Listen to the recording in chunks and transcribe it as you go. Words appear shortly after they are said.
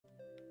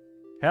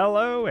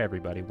Hello,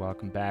 everybody.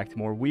 Welcome back to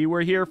more We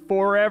Were Here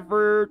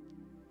Forever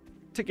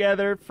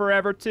Together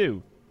Forever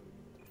Too.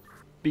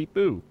 Beep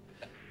boo.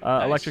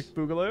 Nice. Electric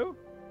Boogaloo.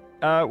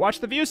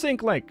 Watch the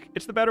ViewSync link.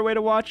 It's the better way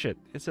to watch it.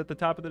 It's at the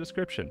top of the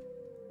description.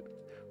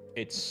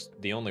 It's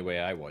the only way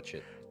I watch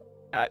it.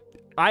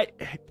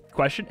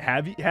 Question: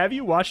 Have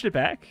you watched it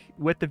back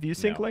with the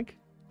ViewSync No. link?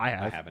 I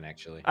have. I haven't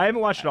actually. I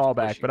haven't watched it all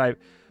back, pushing.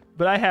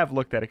 but I have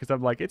looked at it because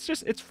I'm like, it's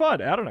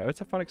fun. I don't know.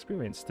 It's a fun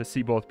experience to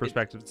see both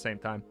perspectives at the same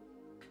time.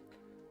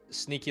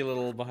 Sneaky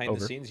little behind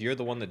the scenes. You're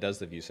the one that does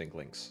the ViewSync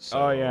links. So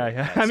Oh yeah.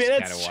 That's I mean,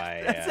 kind that's of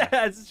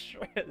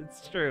why.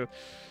 it's true.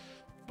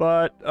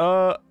 But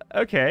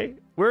okay,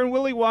 we're in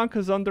Willy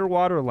Wonka's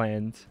underwater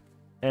land,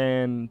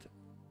 and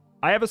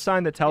I have a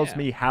sign that tells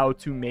me how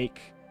to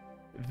make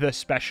the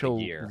special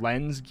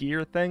lens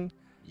gear thing.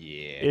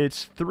 Yeah.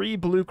 It's 3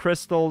 blue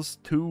crystals,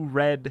 2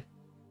 red,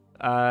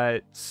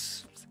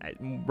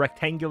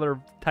 rectangular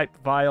type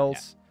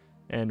vials,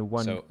 and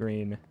 1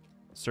 green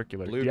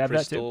circular. Blue Do you have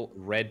crystal, that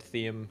too? red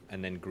theme,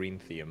 and then green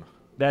theme.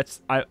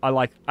 That's I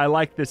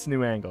like this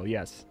new angle.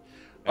 Yes.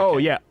 Okay. Oh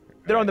yeah,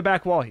 they're on the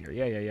back wall here.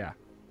 Yeah.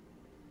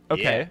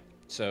 Okay. Yeah.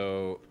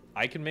 So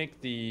I can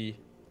make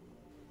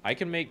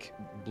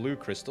blue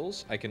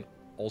crystals. I can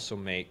also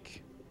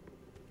make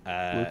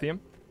Lithium,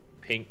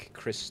 pink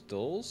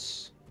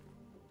crystals,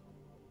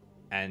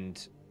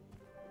 and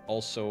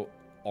also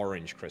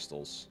orange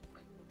crystals.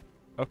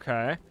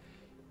 Okay.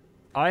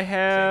 I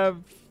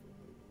have.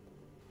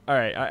 All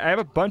right. I have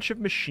a bunch of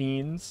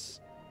machines.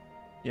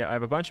 Yeah, I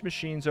have a bunch of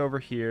machines over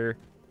here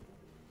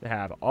that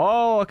have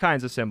all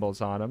kinds of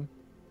symbols on them.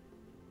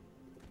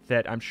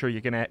 That I'm sure we're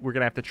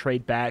gonna have to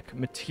trade back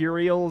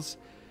materials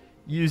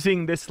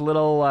using this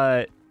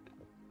little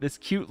this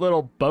cute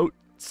little boat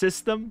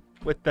system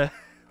with the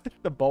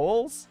the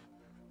bowls.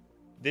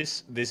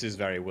 This is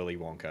very Willy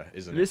Wonka,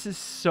 isn't it? This is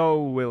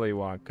so Willy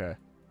Wonka.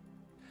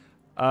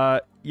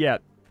 Yeah.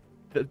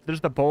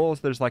 There's the bowls.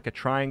 There's like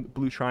a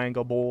blue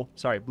triangle bowl.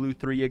 Sorry, blue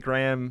 3 a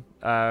gram,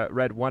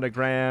 red 1 a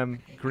gram,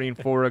 green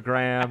 4 a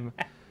gram,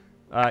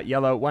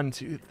 yellow 1,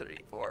 2, 3,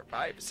 4,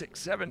 5, 6,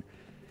 7,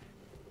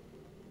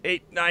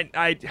 8, 9.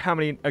 How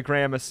many a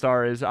gram a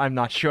star is? I'm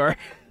not sure.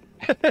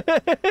 A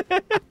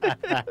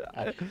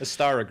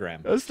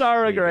starogram. A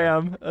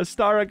starogram. A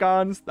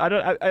staragon.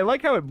 I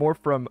like how it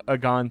morphed from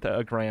agon to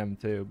a gram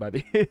too. By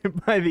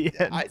the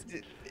end.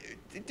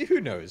 Who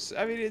knows?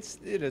 I mean,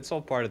 it's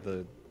all part of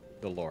the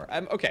lore.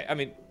 Okay. I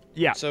mean,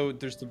 yeah. So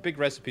there's the big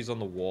recipes on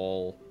the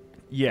wall.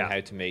 Yeah. On how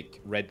to make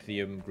red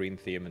theme, green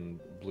theme, and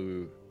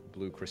blue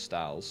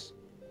crystals.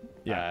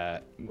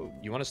 Yeah.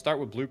 You want to start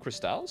with blue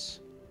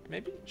crystals?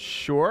 Maybe.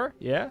 Sure.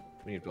 Yeah.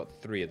 We've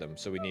got 3 of them,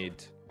 so we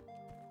need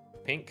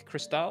pink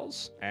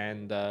crystals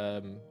and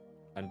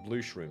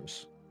blue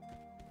shrooms.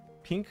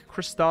 Pink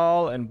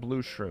crystal and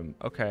blue shroom.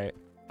 Okay.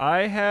 I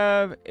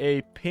have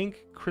a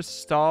pink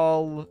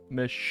crystal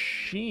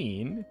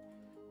machine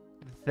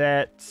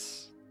that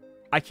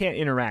I can't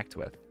interact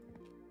with.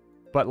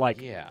 But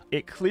like,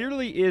 it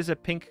clearly is a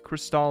pink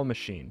crystal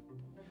machine.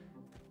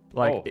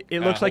 Like, it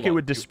looks like it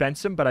would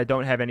dispense them, but I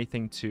don't have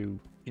anything to...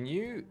 Can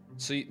you...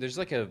 So there's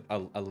like a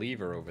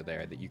lever over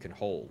there that you can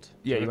hold.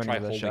 Yeah, you want to try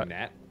holding shot?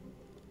 that?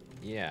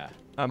 Yeah.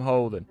 I'm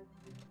holding.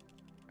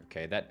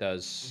 Okay, that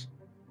does...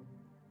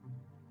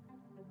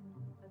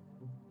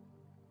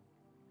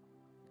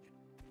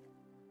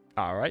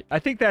 All right. I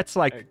think that's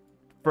like...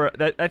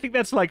 I think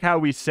that's like how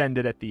we send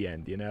it at the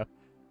end, you know?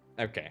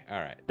 Okay, all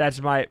right.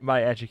 That's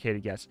my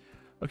educated guess.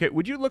 Okay,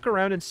 would you look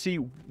around and see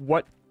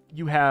what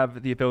you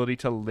have the ability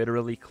to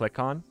literally click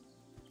on?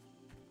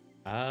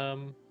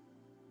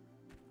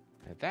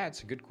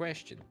 That's a good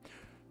question.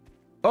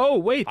 Oh,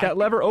 wait, that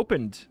lever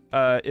opened.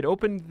 It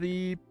opened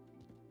the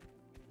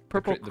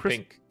purple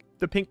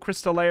the pink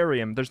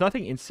crystallarium. There's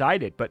nothing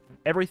inside it, but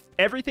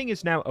everything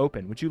is now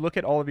open. Would you look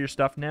at all of your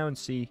stuff now and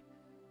see?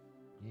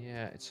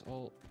 Yeah, it's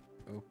all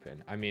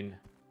open. I mean,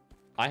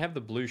 I have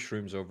the blue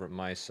shrooms over at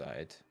my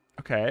side.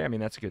 Okay, I mean,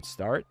 that's a good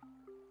start.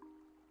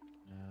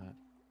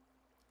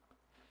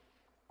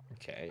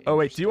 Okay. Oh,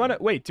 wait, do you want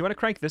to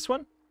crank this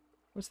one?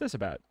 What's this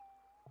about?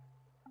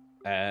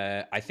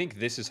 I think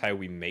this is how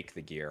we make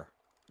the gear.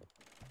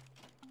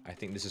 I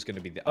think this is going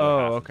to be the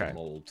other half of the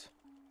mold.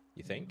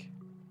 You think?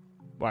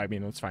 Well, I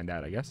mean, let's find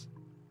out, I guess.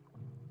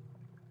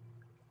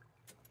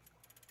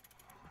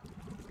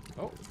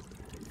 Oh.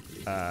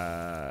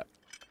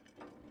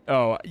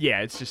 Oh, yeah,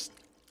 it's just...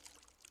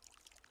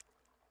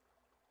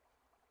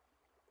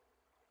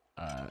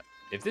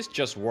 If this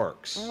just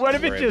works... What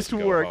if it just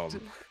worked?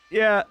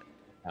 Yeah.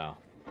 Oh.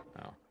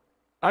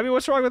 I mean,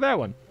 what's wrong with that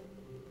one?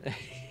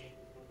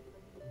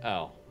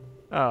 Oh.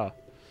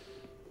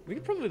 We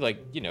could probably, like,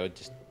 you know,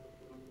 just...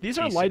 These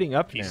are lighting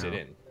up now. Piece it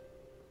in.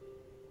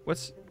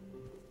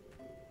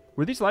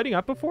 Were these lighting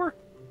up before?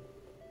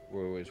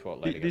 Was what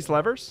lighting these up?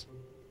 levers?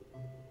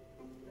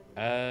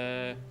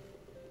 I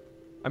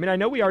mean, I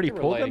know we already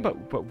pulled them,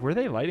 but were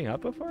they lighting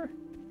up before?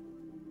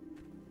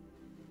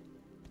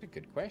 That's a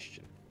good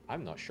question.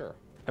 I'm not sure.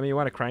 I mean, you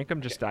want to crank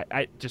them just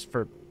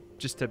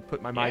to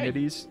put my mind at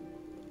ease?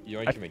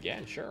 yoink him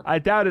again, sure. I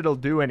doubt it'll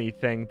do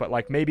anything, but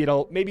like maybe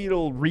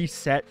it'll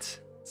reset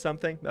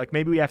something. Like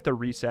maybe we have to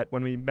reset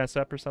when we mess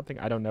up or something.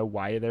 I don't know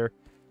why they're.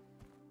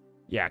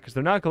 Yeah, because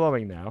they're not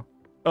glowing now.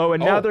 Oh,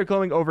 and now they're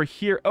glowing over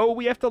here. Oh,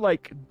 we have to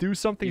like do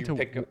something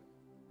to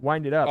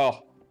wind it up.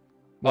 Oh,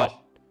 what?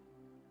 Oh.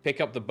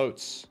 Pick up the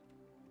boats.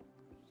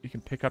 You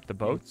can pick up the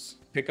boats?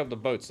 Pick up the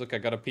boats. Look, I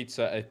got a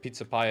pizza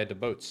pie at the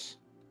boats.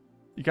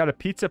 You got a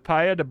pizza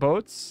pie at the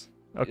boats?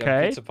 Okay.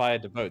 Yeah, pizza pie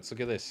at the boats. Look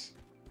at this.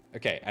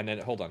 Okay, and then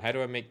hold on. How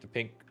do I make the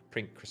pink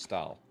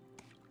crystal?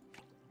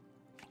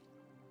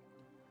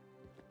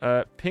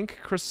 Pink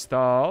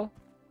crystal.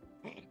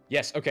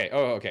 Yes, okay.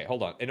 Oh, okay.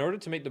 Hold on. In order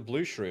to make the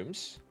blue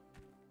shrooms,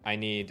 I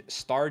need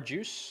star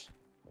juice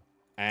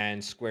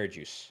and square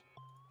juice.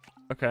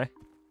 Okay.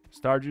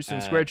 Star juice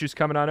and square juice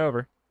coming on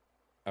over.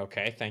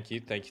 Okay, thank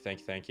you.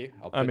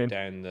 I'll put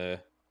down the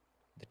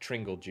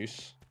Tringle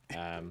juice.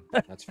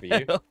 That's for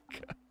you.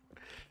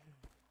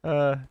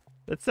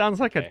 That sounds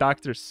like a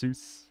Dr.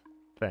 Seuss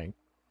thing.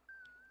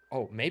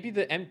 Oh, maybe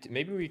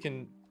maybe we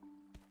can.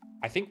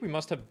 I think we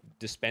must have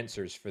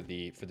dispensers for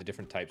the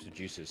different types of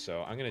juices.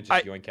 So I'm gonna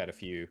just yoink out a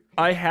few.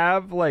 I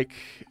have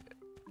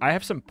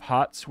some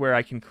pots where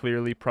I can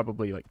clearly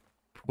probably like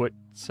put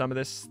some of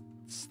this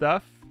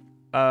stuff.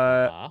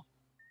 Okay,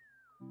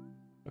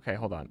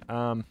 hold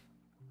on.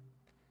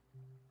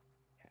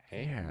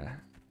 Yeah,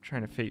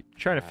 trying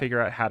to figure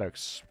out how to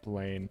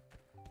explain.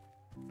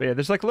 But yeah,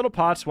 there's like little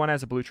pots. One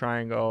has a blue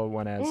triangle.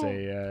 One has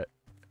a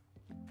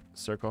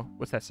circle.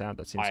 What's that sound?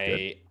 That seems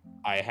good.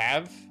 I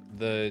have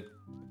the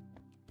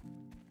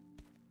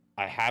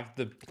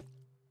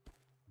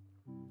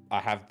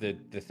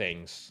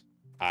things.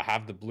 I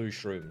have the blue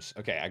shrooms.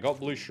 Okay, I got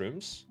blue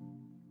shrooms.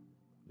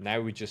 Now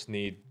we just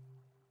need.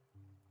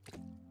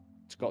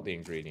 It's got the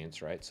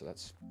ingredients, right? So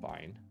that's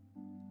fine.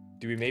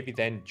 Do we maybe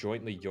then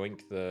jointly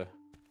yoink the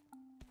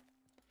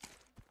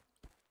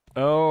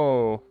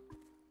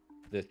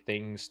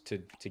things to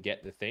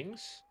get the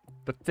things?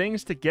 The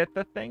things to get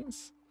the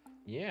things?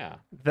 Yeah.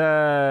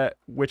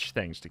 Which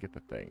things to get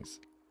the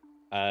things?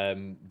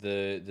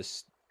 The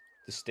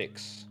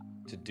sticks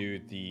to do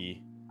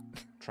the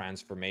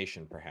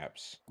transformation,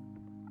 perhaps.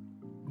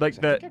 Like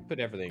I think I put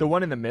everything. The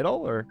one in the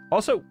middle, or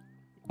also,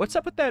 what's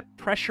up with that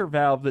pressure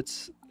valve?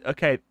 That's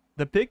okay.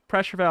 The big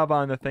pressure valve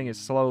on the thing is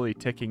slowly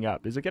ticking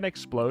up. Is it gonna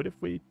explode if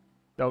we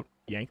don't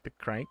yank the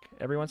crank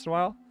every once in a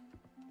while?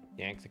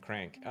 Yank the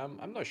crank.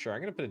 I'm not sure. I'm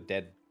gonna put a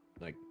dead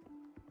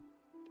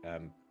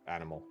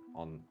animal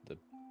on the thing.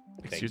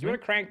 Excuse me? You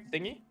want a crank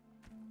thingy?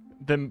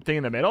 The thing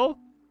in the middle?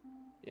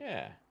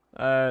 Yeah.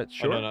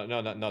 Sure. Oh,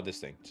 no, not this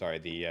thing. Sorry,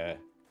 the other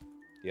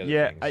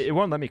yeah, things. It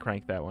won't let me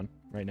crank that one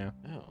right now.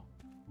 Oh.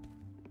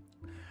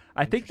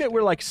 I think that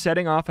we're like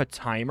setting off a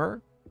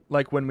timer,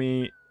 like when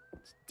we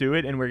do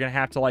it, and we're gonna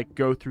have to like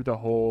go through the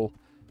whole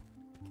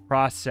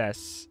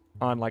process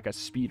on like a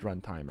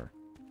speedrun timer.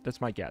 That's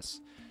my guess.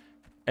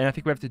 And I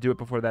think we have to do it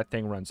before that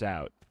thing runs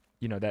out.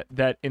 You know,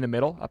 that in the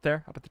middle, up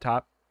there, up at the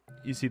top.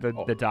 You see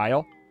the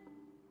dial?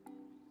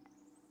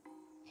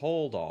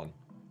 Hold on.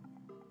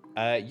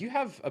 You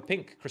have a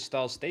pink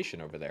crystal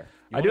station over there.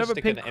 I do have a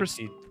pink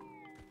crystal.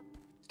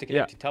 Stick an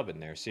empty tub in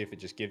there. See if it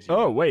just gives you.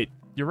 Oh wait,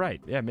 you're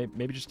right. Yeah,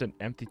 maybe just an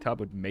empty tub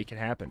would make it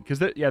happen. Because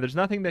there's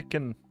nothing that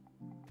can.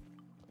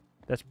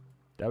 That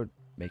would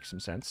make some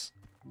sense.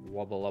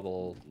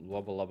 Wubble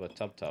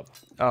lubba tub.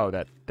 Oh,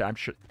 I'm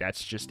sure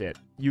that's just it.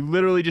 You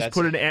literally just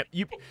put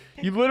you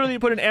literally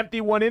put an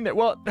empty one in there.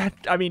 Well,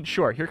 I mean,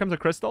 sure. Here comes a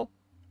crystal.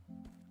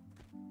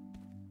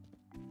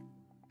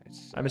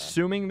 I'm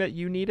assuming that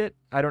you need it.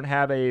 I don't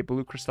have a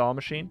blue crystal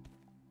machine.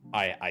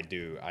 I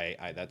do.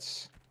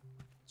 That's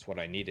what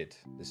I needed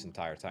this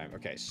entire time.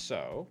 Okay,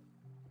 so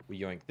we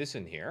yoink this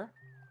in here.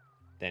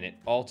 Then it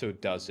auto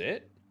does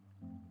it.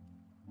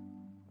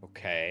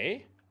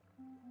 Okay.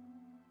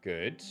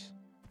 Good.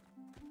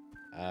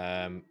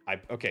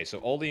 Okay, so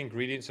all the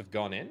ingredients have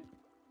gone in.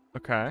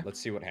 Okay. Let's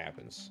see what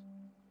happens.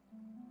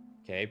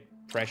 Okay,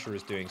 pressure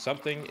is doing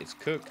something. It's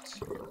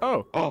cooked.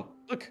 Oh,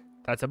 look.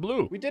 That's a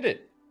blue. We did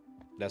it.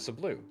 That's a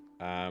blue.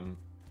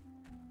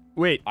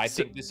 Wait. I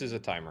think this is a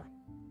timer.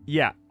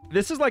 Yeah.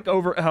 This is like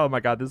oh my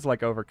god, this is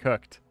like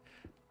overcooked.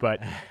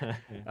 But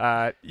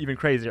even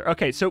crazier.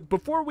 Okay, so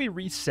before we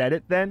reset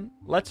it then,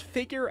 let's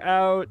figure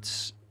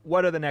out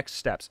what are the next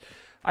steps.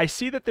 I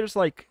see that there's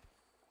like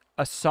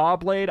a saw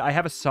blade. I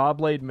have a saw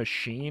blade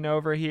machine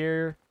over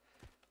here.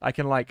 I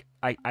can like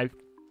I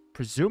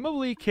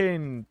presumably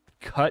can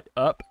cut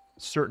up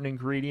certain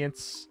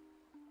ingredients.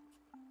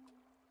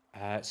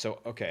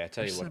 Okay, I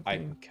tell you what I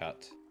can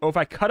cut. Oh, if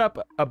I cut up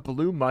a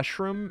blue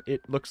mushroom,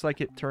 it looks like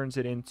it turns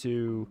it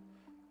into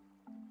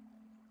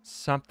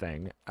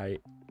something.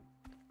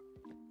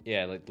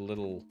 Yeah, like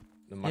the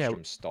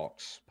mushroom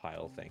stalks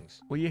pile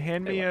things. Will you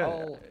hand me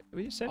will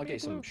you send me? I'll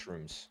get some shrooms.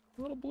 shrooms.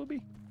 A little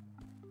bluebie.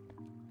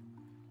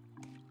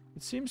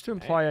 It seems to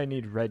imply I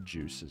need red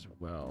juice as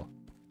well.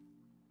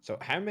 So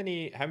how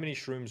many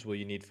shrooms will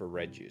you need for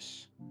red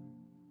juice?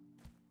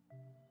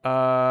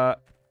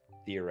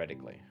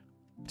 Theoretically.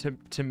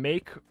 To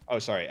make. Oh,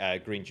 sorry.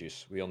 Green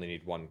juice. We only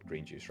need one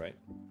green juice, right?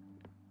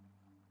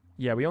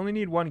 Yeah, we only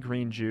need 1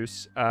 green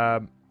juice.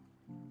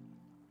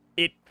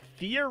 It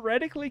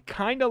theoretically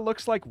kind of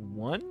looks like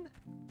 1.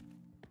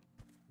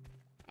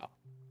 Oh.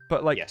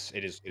 But like yes,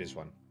 it is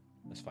 1.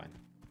 That's fine.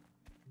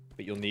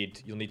 But you'll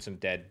need some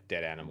dead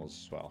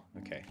animals as well.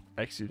 Okay.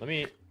 Excuse. Let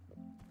me.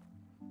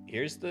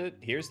 Here's the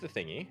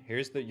thingy.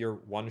 Here's your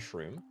 1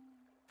 shroom.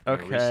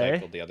 Okay.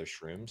 Recycle the other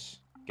shrooms.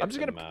 I'm just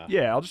gonna.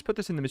 Yeah, I'll just put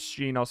this in the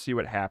machine. I'll see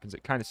what happens.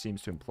 It kind of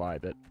seems to imply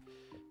that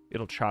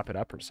it'll chop it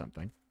up or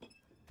something.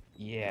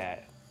 Yeah.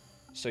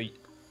 So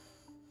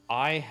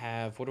I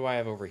have. What do I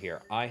have over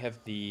here? I have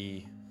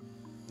the.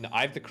 No,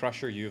 I have the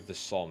crusher. You have the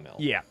sawmill.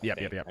 Yeah.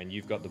 Yep. And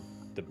you've got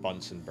the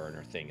Bunsen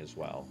burner thing as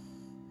well.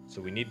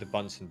 So we need the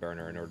Bunsen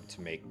burner in order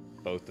to make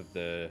both of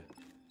the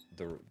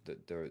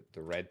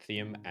red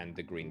theme and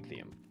the green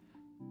theme.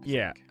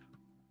 Yeah.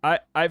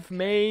 I've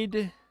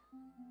made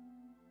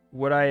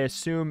what I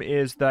assume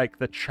is like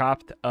the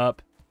chopped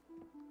up.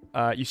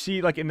 You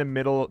see, like in the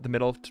middle,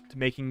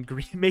 making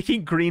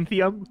green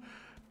theme.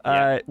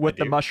 What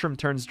the mushroom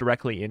turns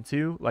directly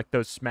into, like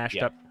those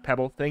smashed up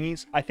pebble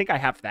thingies. I think I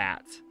have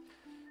that.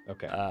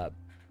 Okay.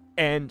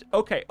 And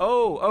okay.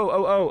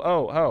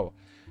 Oh.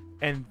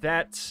 And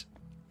that's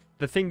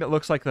the thing that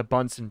looks like the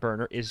Bunsen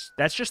burner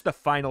that's just the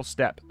final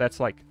step. That's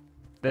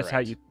Correct. how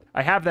you.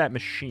 I have that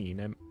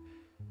machine.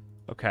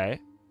 Okay.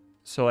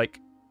 So like,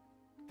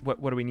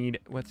 what do we need?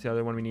 What's the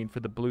other one we need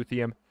for the blue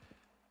theme?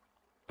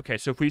 Okay,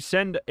 so if we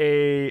send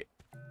a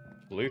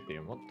blue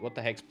theme, what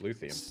the heck's blue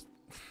theme?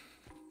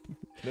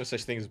 No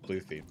such thing as blue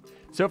theme.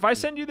 So if I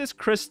send you this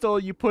crystal,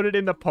 you put it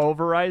in the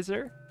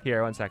pulverizer.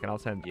 Here, 1 second. I'll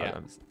send. Yeah.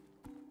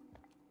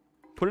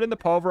 Put it in the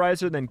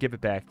pulverizer, then give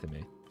it back to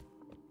me.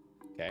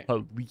 Okay.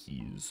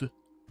 Please.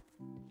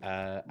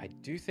 I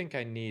do think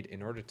I need,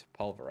 in order to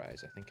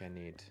pulverize, I think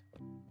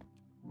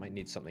might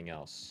need something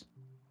else.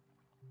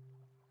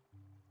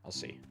 I'll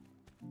see.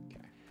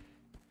 Okay.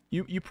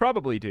 You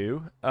probably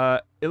do.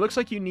 It looks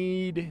like you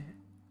need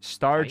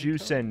star Pine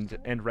juice cones?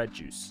 and red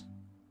juice.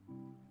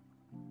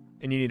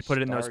 And you need to put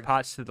it in those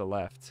pots to the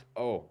left.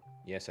 Oh,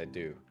 yes, I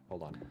do.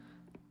 Hold on.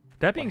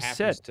 That being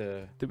said,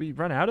 did we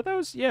run out of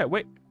those? Yeah,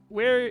 wait.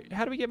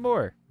 How do we get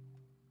more?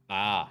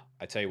 I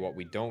tell you what,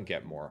 we don't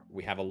get more.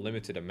 We have a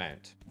limited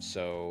amount.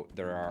 So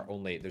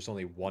there's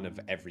only 1 of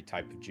every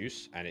type of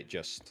juice, and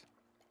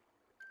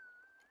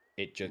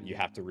you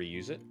have to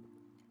reuse it.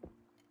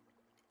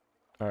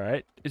 All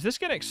right. Is this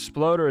going to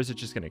explode, or is it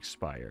just going to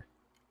expire?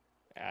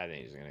 I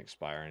think it's going to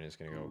expire, and it's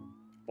going to go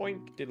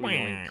boink,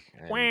 diddly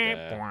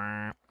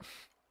boink.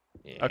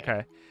 Yeah.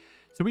 Okay.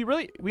 So we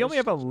only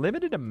have a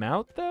limited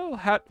amount, though?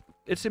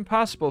 It's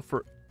impossible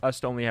for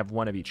us to only have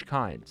 1 of each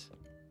kind.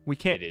 We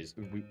can't... It is.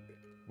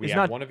 We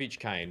have 1 of each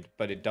kind,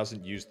 but it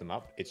doesn't use them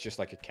up. It's just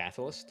like a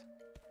catalyst.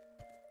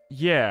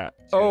 Yeah.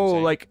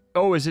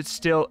 Is it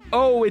still...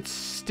 Oh, it's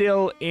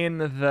still in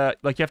the...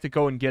 Like, you have to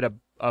go and get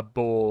a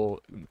bowl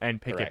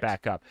and pick it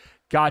back up.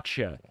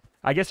 Gotcha.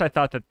 I guess I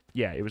thought that,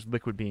 it was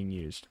liquid being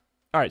used.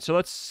 All right, so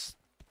let's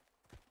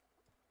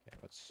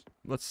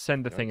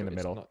send the thing in the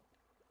middle.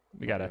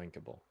 We gotta...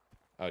 Linkable.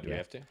 Oh, do we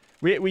have to?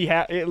 We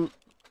have...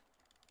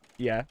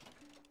 Yeah.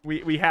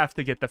 We have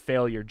to get the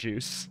failure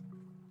juice.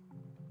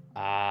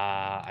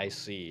 I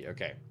see.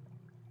 Okay.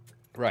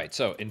 Right,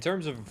 so in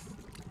terms of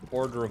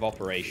order of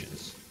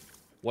operations,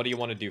 what do you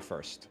want to do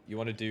first? You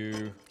want to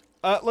do...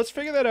 Let's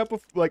figure that out.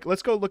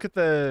 Let's go look at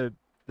the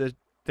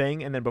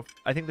thing, and then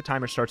I think the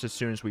timer starts as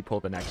soon as we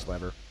pull the next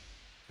lever.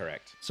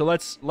 Correct. So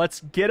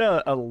let's get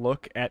a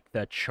look at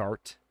the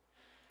chart,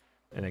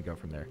 and then go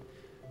from there.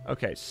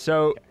 Okay,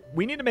 so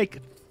we need to make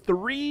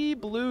 3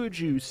 blue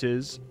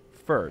juices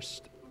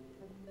first.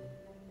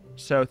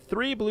 So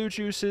 3 blue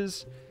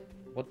juices.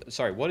 What?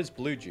 Sorry, what is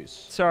blue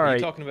juice? Sorry. Are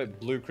you talking about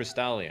blue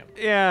crystallium?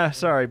 Yeah,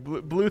 sorry,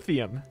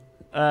 bluthium.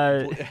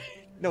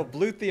 No,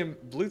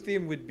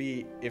 bluthium would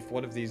be if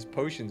one of these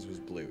potions was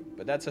blue,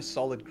 but that's a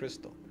solid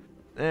crystal.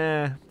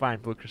 Fine,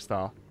 blue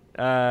crystal.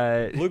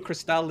 Blue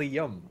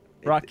crystallium.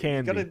 Rock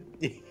candy.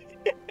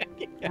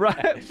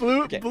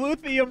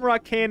 Bluthium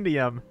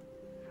rockandium.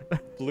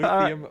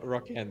 Bluthium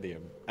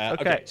rockandium.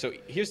 Okay. Okay, so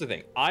here's the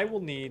thing. I will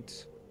need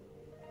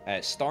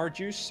star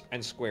juice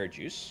and square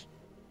juice.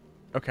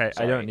 Okay,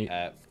 Sorry, I don't need...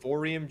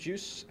 Thorium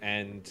juice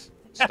and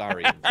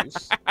starium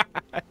juice.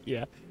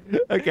 Yeah.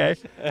 Okay.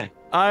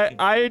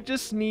 I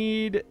just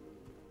need...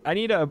 I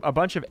need a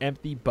bunch of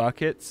empty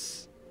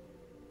buckets.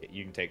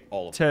 You can take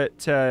all of them.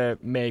 To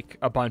make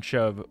a bunch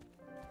of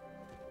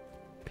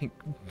pink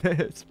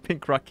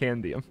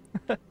rockandium.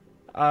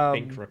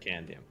 Pink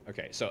rockandium.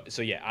 Okay, so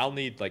yeah, I'll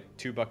need like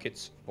 2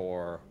 buckets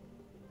for...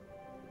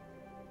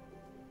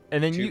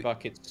 And then 2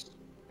 buckets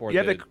for you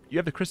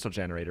have the crystal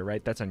generator,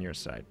 right? That's on your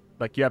side.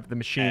 Like you have the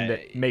machine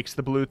that makes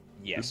the bluthium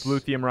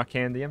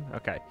rockandium.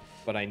 Okay.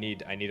 But I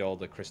need all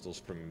the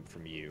crystals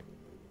from you.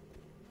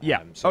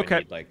 Yeah. So okay. I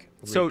need like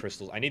 3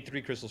 crystals. I need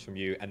 3 crystals from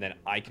you, and then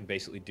I can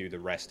basically do the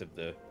rest of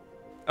the.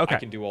 Okay. I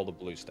can do all the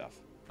blue stuff.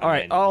 All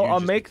right. I'll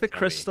make the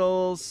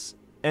crystals,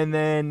 and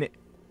then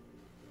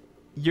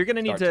you're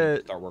gonna need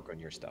to start work on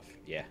your stuff.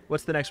 Yeah.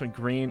 What's the next one?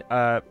 Green.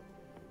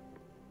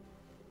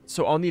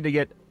 So I'll need to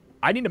get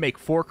I need to make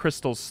 4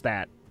 crystals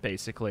stat,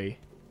 basically,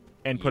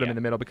 and put them in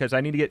the middle, because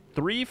I need to get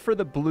 3 for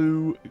the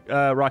blue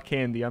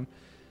Rockandium,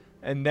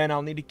 and then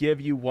I'll need to give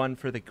you 1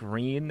 for the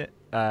green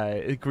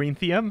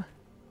Greenthium.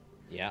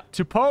 Yeah.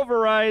 To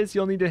pulverize,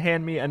 you'll need to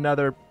hand me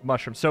another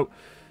mushroom. So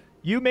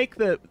you make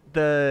the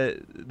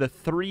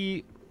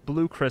 3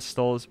 blue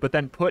crystals, but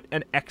then put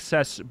an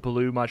excess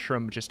blue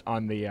mushroom just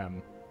on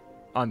the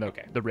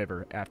the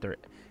river after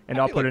it, and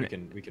I'll put like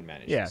we can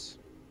manage this.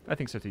 I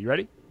think so too. You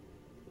ready?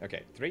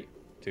 Okay, 3,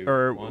 2,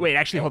 Or 1, wait,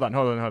 actually, hold on.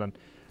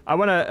 I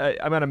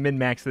wanna min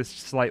max this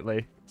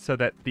slightly so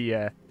that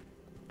the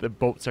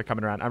bolts are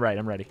coming around. All right,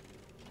 I'm ready.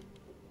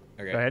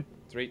 Okay. Go ahead.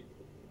 3.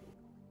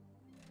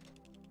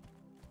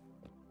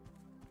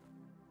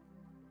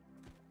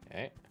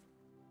 Okay.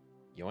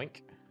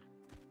 Yoink.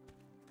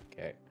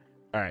 Okay.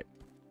 All right.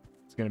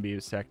 It's gonna be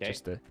a sec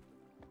just to.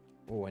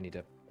 Oh, I need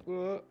to.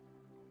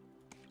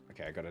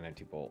 Okay, I got an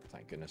empty bolt.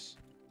 Thank goodness.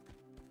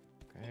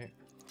 Okay.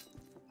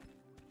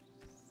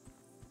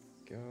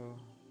 Go.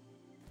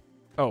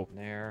 Oh.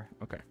 There.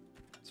 Okay.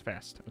 It's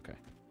fast. Okay.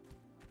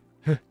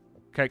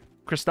 Okay.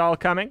 Crystal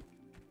coming.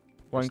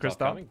 1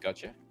 crystal. Coming.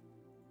 Gotcha.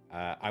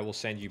 I will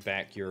send you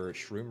back your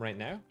shroom right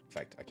now. In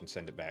fact, I can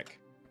send it back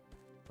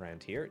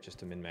around here just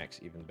to min-max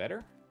even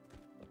better.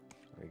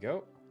 There we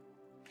go.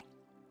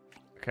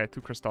 Okay,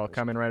 2 crystal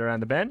coming right around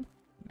the bend.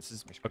 This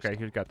is okay.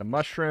 Here's got the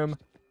mushroom.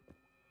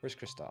 Where's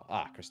Crystal?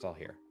 Ah, Crystal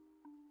here.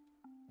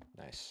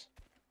 Nice.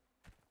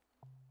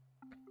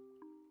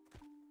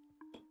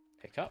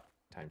 Pick up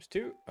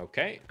 ×2.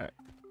 Okay. Right.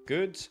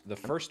 Good. The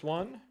first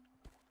one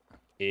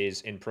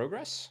is in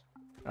progress.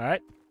 All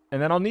right,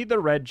 and then I'll need the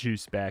red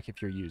juice back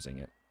if you're using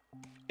it.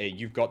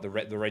 You've got the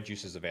red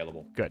juice is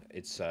available. Good.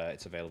 It's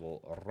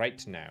available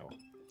right now.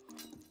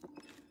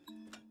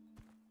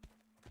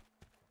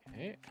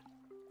 Okay.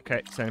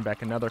 Okay, sending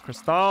back another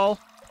crystal.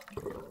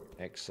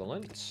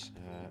 Excellent.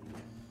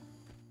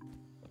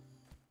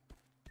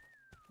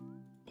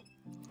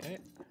 Okay.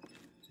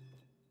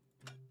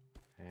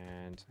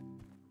 And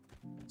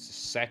it's a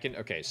second.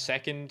 Okay,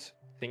 second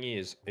thingy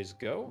is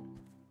go.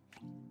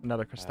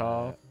 Another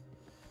crystal.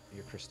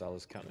 Your crystal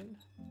is coming.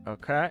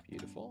 Okay.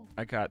 Beautiful.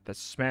 I got the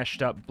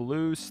smashed up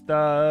blue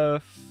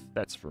stuff.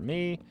 That's for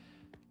me.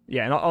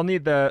 Yeah, and I'll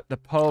need the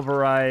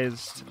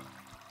pulverized.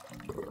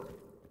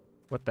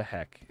 What the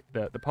heck?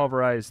 The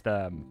pulverized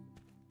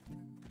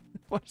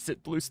what is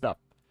it? Blue stuff.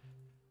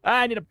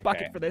 I need a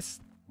bucket for this.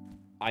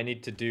 I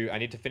need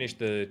to finish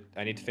the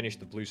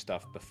blue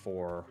stuff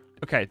before.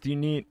 Okay.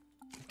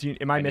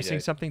 Am I missing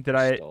something? Did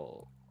I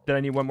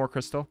need 1 more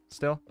crystal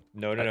still?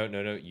 No.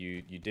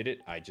 You did it.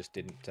 I just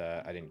didn't.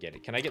 I didn't get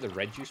it. Can I get the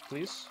red juice,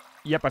 please?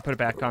 Yep, I put it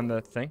back on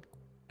the thing.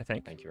 I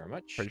think. Thank you very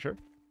much. Pretty sure.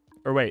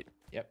 Or wait.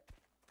 Yep.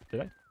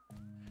 Did I?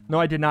 No,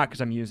 I did not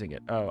because I'm using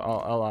it. Oh,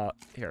 I'll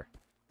here.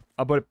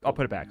 I'll put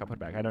it back.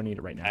 I don't need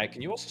it right now.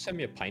 Can you also send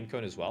me a pine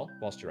cone as well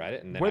whilst you're at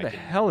it? And then where the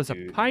hell is a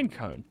pine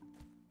cone?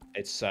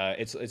 It's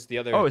the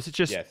other. Oh, is it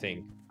just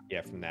thing?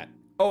 Yeah, from that.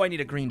 Oh, I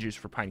need a green juice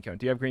for pine cone.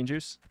 Do you have green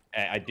juice?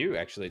 I do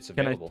actually. It's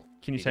available.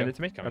 Can you send it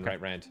to me? Coming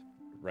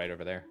right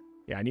over there.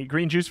 Yeah, I need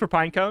green juice for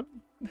pine cone.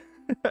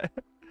 Okay,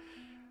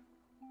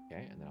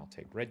 and then I'll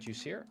take red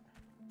juice here.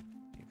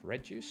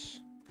 Red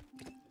juice.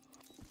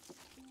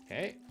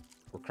 Okay,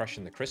 we're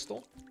crushing the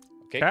crystal.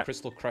 Okay,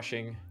 crystal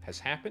crushing has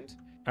happened.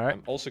 All right.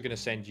 I'm also going to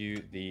send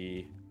you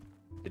the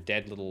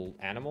dead little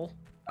animal.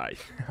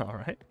 All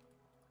right.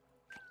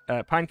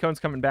 Pine cone's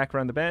coming back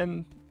around the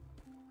bend.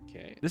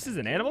 Okay. This is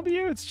an animal to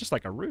you? It's just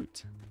like a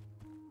root.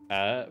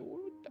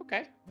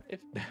 Okay. If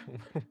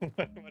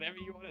whatever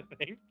you want to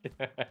think.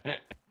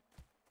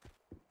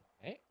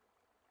 Okay.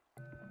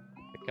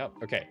 Pick up.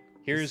 Okay.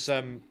 Here's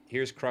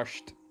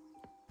crushed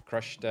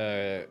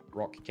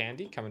rock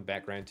candy coming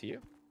back around to you.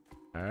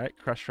 All right,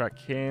 crushed rock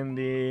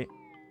candy.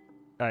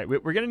 All right,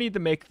 we're gonna need to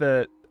make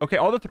the. Okay,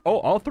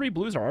 all 3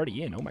 blues are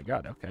already in. Oh my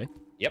god. Okay.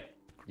 Yep.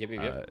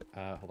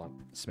 Hold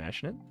on.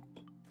 Smashing it.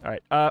 All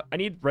right. I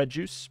need red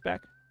juice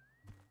back.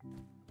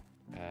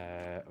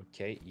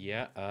 Okay.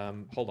 Yeah.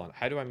 Hold on.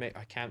 How do I make?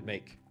 I can't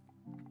make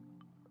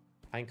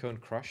pine cone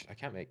crushed. I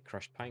can't make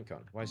crushed pine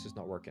cone. Why is this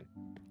not working?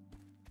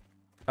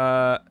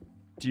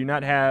 Do you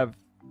not have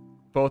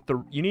both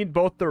the? You need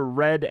both the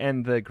red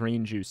and the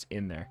green juice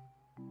in there.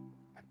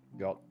 I've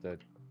got the.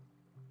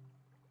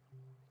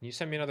 Can you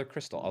send me another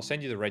crystal? I'll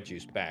send you the red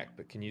juice back,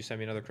 but can you send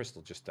me another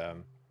crystal? Just there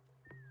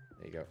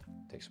you go.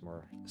 Take some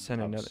more.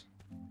 Send another.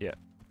 Yeah.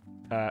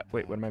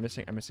 Wait, what am I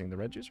missing? I'm missing the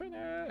red juice right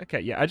now. Okay,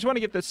 yeah. I just want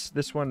to get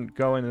this one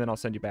going, and then I'll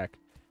send you back.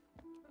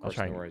 I'll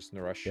try. No worries,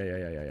 no rush.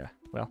 Yeah.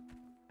 Well.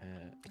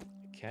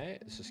 Okay,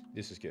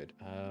 this is good.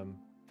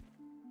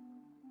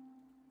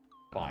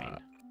 Fine.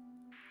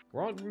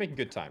 We're all making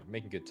good time.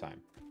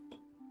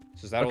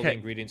 So is that all the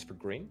ingredients for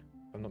green?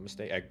 If I'm not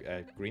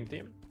mistaken. Green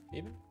theme,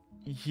 even.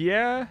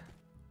 Yeah.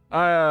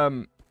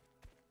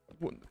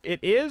 It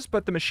is,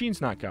 but the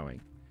machine's not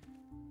going.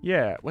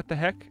 Yeah. What the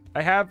heck?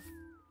 I have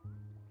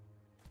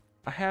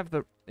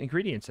the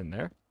ingredients in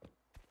there.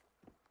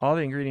 All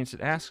the ingredients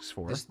it asks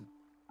for.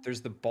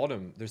 There's the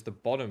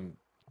bottom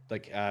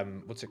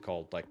what's it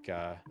called? Like, Do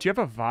you have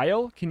a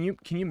vial? Can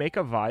you make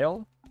a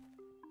vial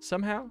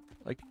somehow?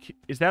 Like,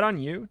 is that on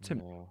you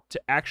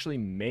to actually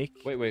make?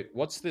 Wait.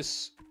 What's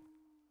this?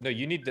 No,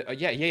 you need the.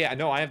 Yeah.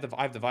 No, I have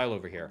the vial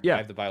over here. Yeah, I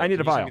have the vial. I need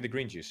a vial. Send me the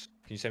green juice.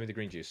 Can you send me the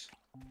green juice?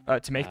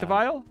 To make the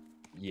vial?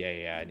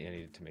 Yeah. I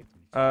needed to make the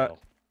vial.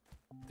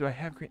 Do I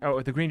have green?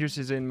 Oh, the green juice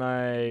is in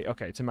my.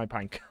 Okay, it's in my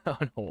pine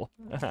cone hole.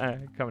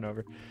 Coming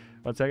over.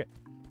 1 second.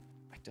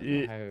 I don't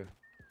know how.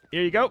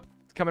 Here you go.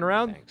 It's coming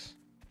around. Thanks.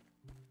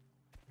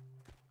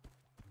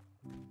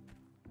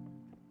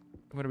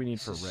 What do we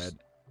need for red?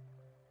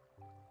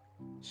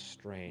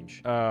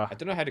 Strange. I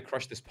don't know how to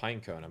crush this pine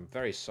cone. I'm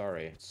very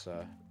sorry. It's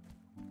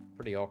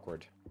pretty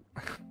awkward.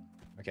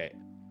 Okay.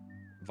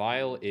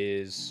 Vial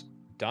is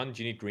done.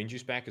 Do you need green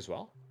juice back as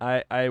well?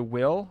 I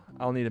will.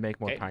 I'll need to make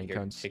more pine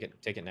cones.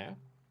 Take it now.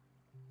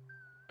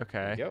 Okay.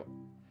 There you go.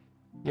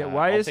 Yeah,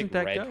 why I'll isn't take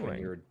that red going?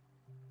 When you're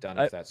done,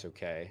 if that's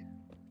okay.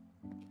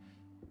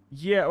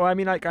 Yeah, well, I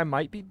mean, like, I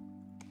might be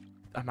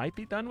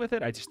done with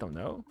it. I just don't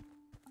know.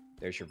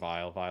 There's your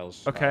vial.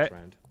 Vial's okay.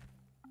 Round.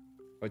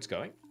 Oh, it's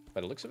going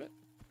by the looks of it.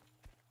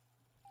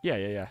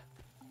 Yeah.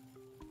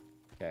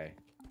 Okay.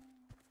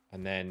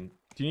 And then.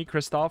 Do you need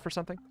crystal for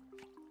something?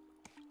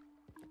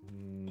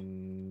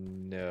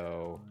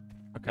 No.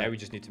 Okay. Now we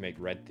just need to make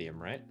red theme,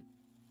 right?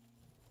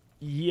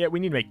 Yeah, we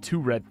need to make 2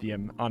 red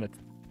theme on a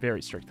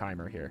very strict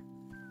timer here.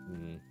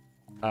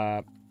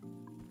 Okay,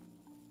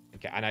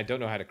 and I don't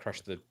know how to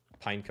crush the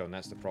pine cone.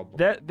 That's the problem.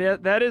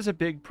 That is a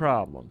big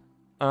problem.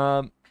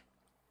 So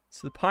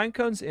the pine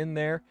cone's in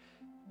there.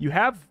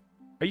 Are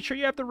you sure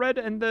you have the red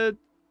and the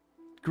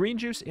green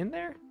juice in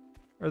there?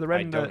 Or the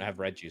red? I don't have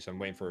red juice. I'm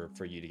waiting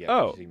for you to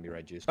get me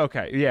red juice.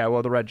 Okay, yeah.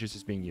 Well, the red juice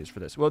is being used for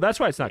this. Well, that's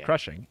why it's not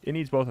crushing. It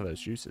needs both of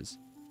those juices.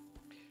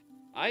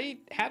 I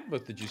had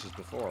both the juices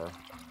before.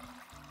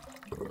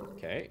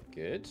 Okay,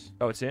 good.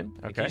 Oh, it's in?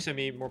 Okay. Can you send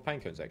me more pine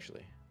cones,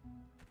 actually?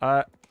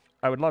 I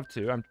would love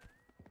to. I'm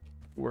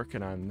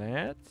working on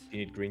that. Do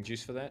you need green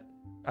juice for that?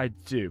 I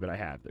do, but I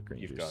have the green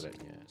juice. You've got it.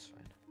 Yeah, that's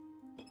fine.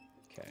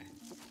 Okay.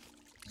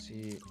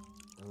 See,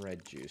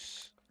 red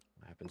juice.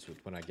 What happens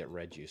when I get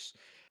red juice?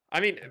 I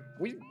mean,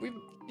 we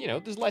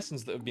there's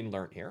lessons that have been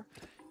learned here.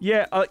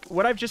 Yeah,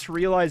 what I've just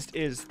realized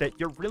is that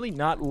you're really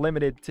not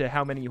limited to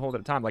how many you hold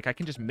at a time. Like, I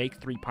can just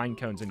make 3 pine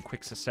cones in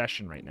quick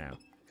succession right now.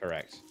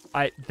 Correct.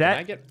 Can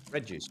I get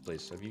red juice,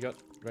 please? Have you got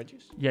red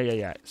juice?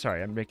 Yeah.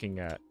 Sorry, I'm making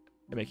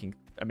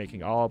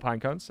all pine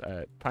cones.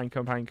 Pine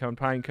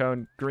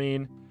cone,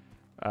 green.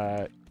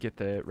 Get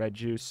the red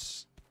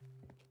juice.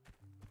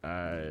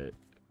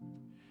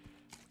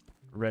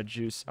 Red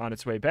juice on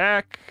its way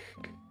back.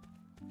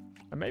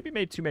 I maybe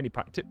made too many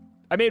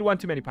I made 1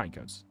 too many pine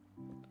cones.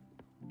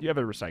 You have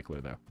a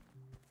recycler though.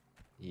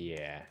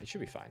 Yeah, it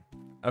should be fine.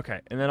 Okay,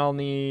 and then I'll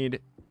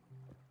need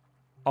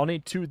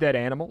 2 dead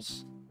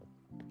animals.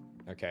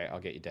 Okay, I'll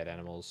get you dead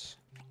animals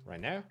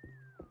right now.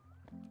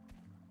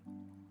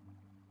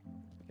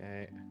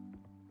 Okay.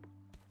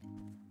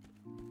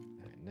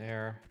 And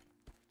there.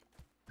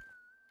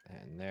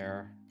 And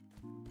there.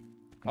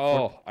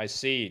 Oh, I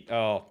see.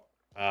 Oh.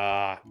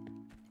 I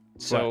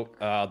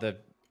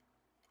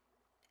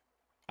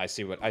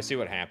see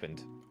what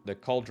happened. The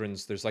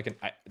cauldrons, there's like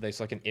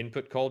an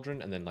input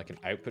cauldron and then like an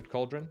output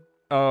cauldron.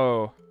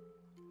 Oh.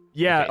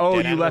 Yeah,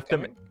 okay, you left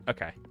them.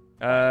 Okay.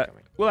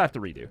 We'll have to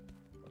redo.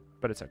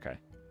 But it's okay.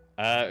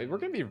 We're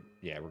gonna be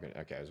I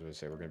was gonna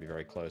say we're gonna be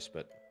very close,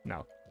 but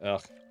no.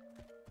 Ugh.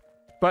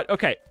 But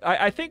okay,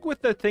 I think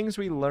with the things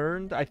we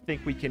learned, I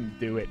think we can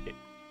do it.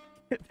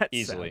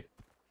 Easily.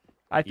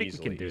 I think we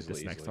can do it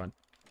this next one.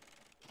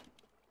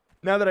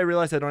 Now that I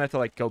realize I don't have to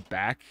like go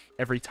back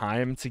every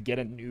time to get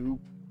a new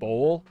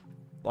bowl,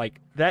 like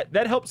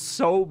that helps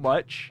so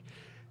much.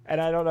 And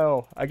I don't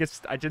know. I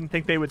guess I didn't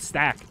think they would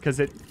stack because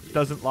it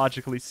doesn't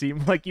logically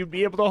seem like you'd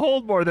be able to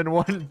hold more than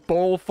 1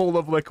 bowl full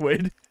of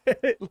liquid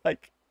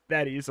like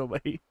that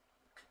easily.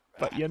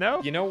 But you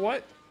know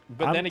what?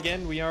 But then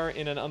again, we are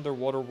in an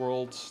underwater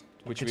world,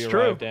 which we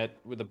true. Arrived at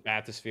with a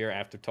bathysphere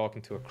after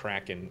talking to a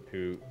kraken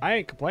who I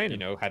ain't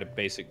complaining. Had a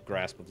basic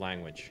grasp of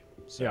language.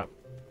 So. Yeah.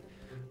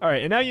 All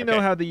right, and now you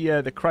know how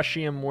the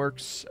Crucium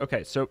works.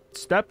 Okay, so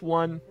step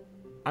 1,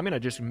 I'm gonna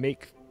just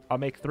I'll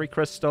make 3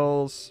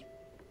 crystals,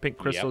 pink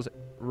crystals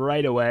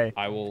right away.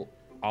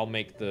 I'll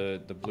make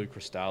the blue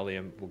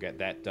crystallium. We'll get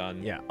that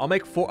done. Yeah, I'll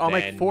make 4.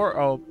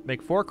 I'll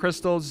make 4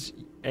 crystals,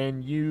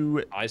 and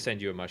you. I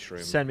send you a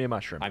mushroom. Send me a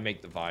mushroom. I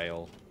make the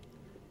vial.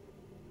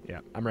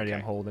 Yeah, I'm ready. Okay.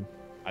 I'm holding.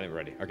 I think we're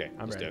ready. Okay,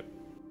 let's do it.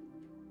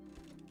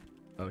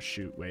 Oh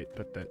shoot! Wait,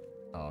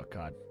 oh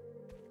god.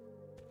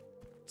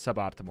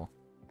 Suboptimal.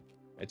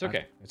 It's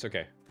okay. It's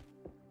okay.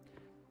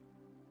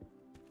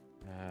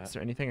 Is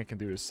there anything I can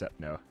do to set?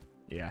 No.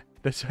 Yeah.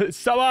 This is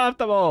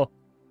suboptimal.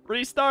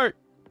 Restart.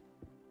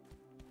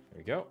 There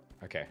we go.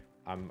 Okay.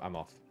 I'm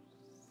off.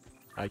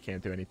 I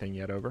can't do anything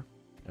yet, over.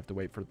 I have to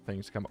wait for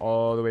things to come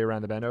all the way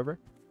around the bend, over.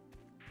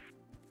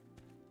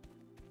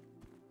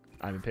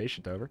 I'm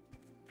impatient, over.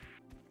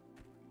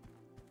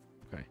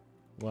 Okay.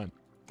 1,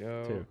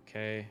 go. 2,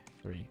 okay.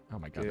 3. Oh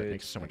my god, that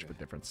makes so much of a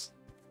difference.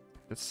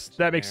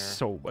 That makes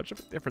so much of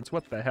a difference.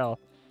 What the hell?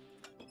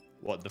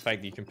 What, the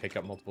fact that you can pick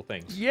up multiple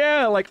things?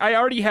 Yeah, like, I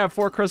already have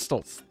 4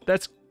 crystals.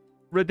 That's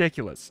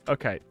ridiculous.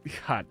 Okay.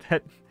 God,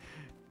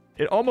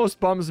 it almost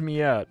bums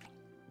me out.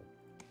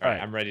 All right,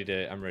 I'm ready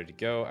to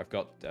go.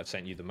 I've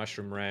sent you the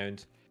mushroom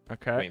round.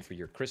 Okay. Waiting for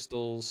your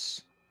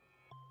crystals.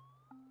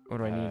 What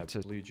do I need to...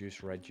 Blue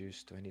juice, red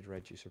juice. Do I need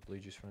red juice or blue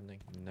juice for anything?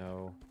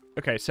 No.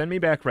 Okay, send me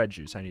back red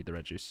juice. I need the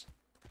red juice.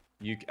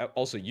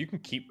 Also, you can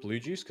keep blue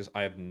juice because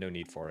I have no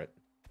need for it.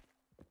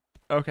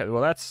 Okay,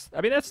 well, that's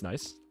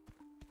nice.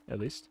 At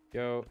least.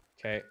 Go.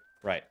 Okay,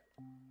 right.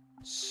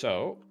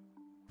 So...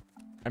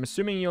 I'm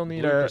assuming you'll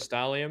need blue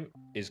crystallium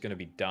is going to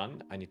be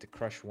done. I need to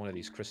crush one of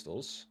these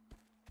crystals.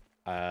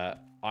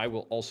 I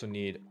will also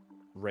need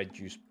red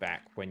juice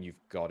back when you've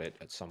got it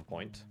at some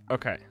point.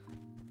 Okay.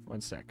 One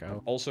sec.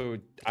 I'm also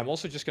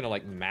just gonna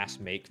like mass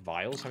make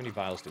vials. How many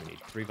vials do we need?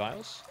 3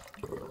 vials?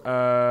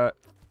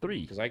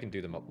 3. Because I can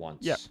do them at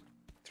once. Yep.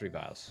 3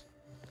 vials.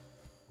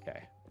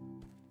 Okay.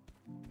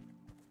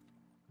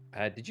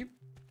 Did you?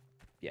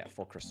 Yeah,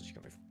 4 crystals you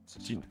got me.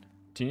 So do you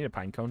need a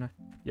pine cone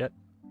yet?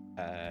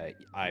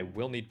 I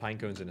will need pine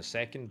cones in a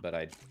second, but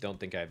I don't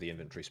think I have the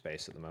inventory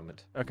space at the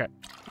moment. Okay.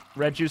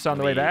 Red juice on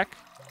the way back.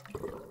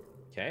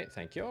 Okay,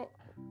 thank you.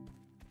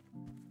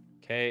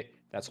 Okay,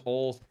 that's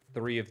all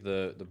 3 of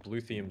the blue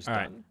themes done.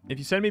 Right. If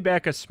you send me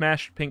back a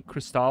smashed pink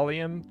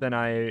crystallium, then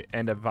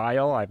and a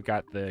vial, I've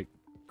got the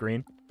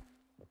green.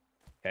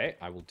 Okay,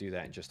 I will do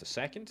that in just a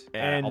second.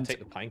 And I'll take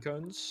the pine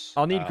cones.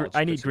 I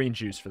need green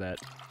juice for that.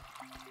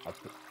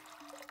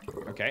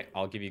 Okay,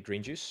 I'll give you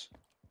green juice.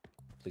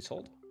 Please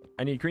hold.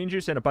 I need green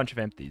juice and a bunch of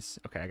empties.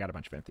 Okay, I got a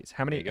bunch of empties.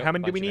 How many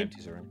do we need?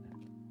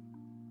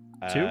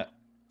 2?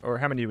 Or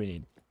how many do we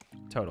need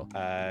total?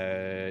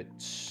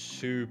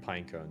 2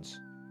 pine cones.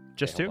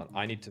 Just okay, 2?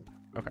 I need to...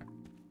 Okay.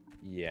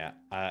 Yeah.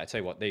 I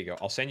tell you what, there you go.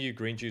 I'll send you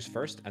green juice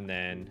first, and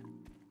then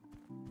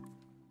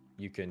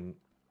you can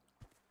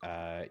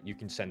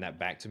send that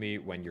back to me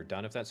when you're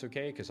done, if that's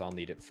okay, because I'll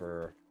need it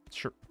for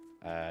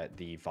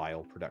the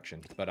vial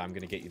production. But I'm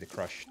going to get you the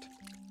crushed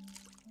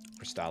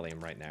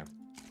crystallium right now.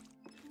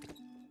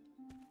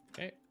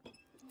 Okay.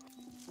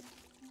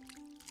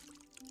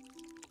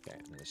 Okay,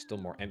 and there's still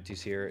more empties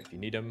here if you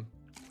need them.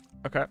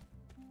 Okay.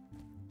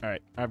 All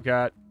right, I've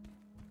got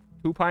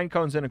 2 pine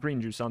cones and a green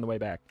juice on the way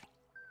back.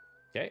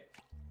 Okay.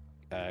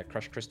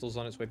 Crushed crystals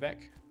on its way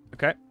back.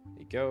 Okay.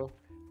 There you go.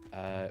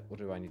 What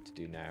do I need to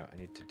do now? I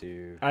need to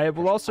do... I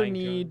will also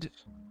need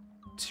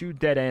 2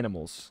 dead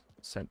animals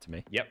sent to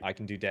me. Yep, I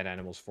can do dead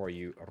animals for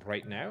you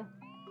right now.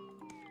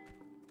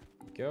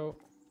 There you go.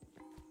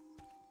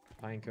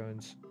 Pine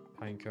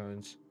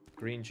cones,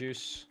 green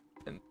juice.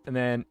 And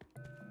then,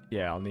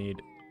 yeah, I'll need...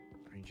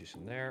 green juice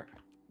in there.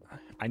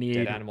 I need...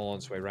 dead animal on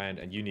its way around,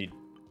 and you need...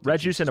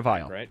 red juice in a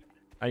vial. Right?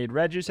 I need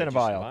red juice in a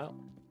vial.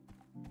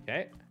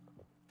 Okay.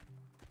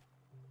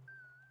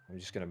 I'm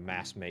just going to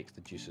mass make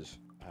the juices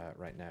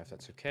right now, if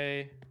that's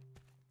okay.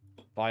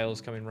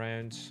 Vials coming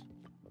round.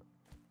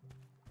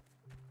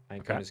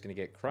 Pine cone is going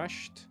to get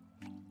crushed.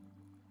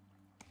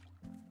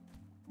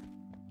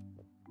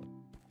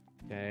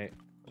 Okay.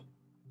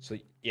 So,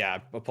 yeah,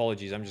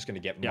 apologies. I'm just going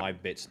to get my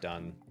bits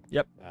done.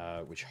 Yep.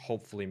 Which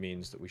hopefully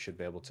means that we should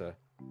be able to...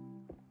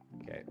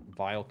 okay,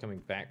 vial coming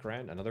back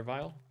around. Another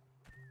vial.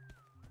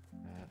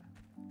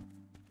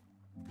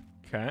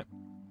 Okay.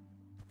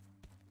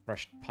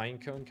 Crushed pine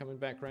cone coming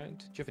back around.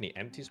 Do you have any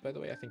empties, by the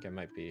way? I think I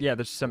might be... yeah,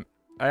 there's some...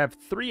 I have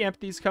 3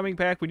 empties coming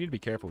back. We need to be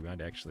careful. We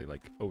might actually,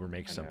 like,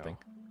 overmake something.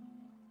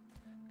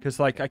 Because,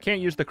 like, I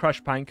can't use the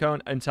crushed pine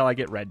cone until I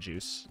get red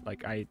juice.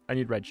 Like, I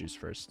need red juice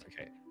first.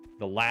 Okay.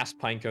 The last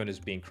pine cone is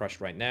being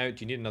crushed right now. Do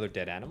you need another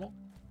dead animal?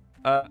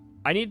 I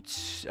need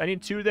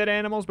 2 dead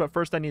animals, but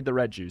first I need the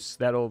red juice.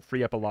 That'll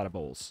free up a lot of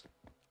bowls.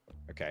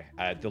 Okay.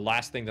 The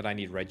last thing that I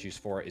need red juice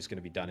for is going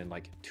to be done in,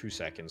 like, 2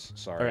 seconds.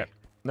 Sorry. Okay.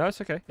 No,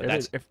 it's okay. But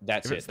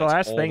if it's the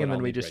last thing, and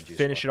then we just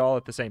finish it all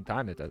at the same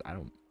time, I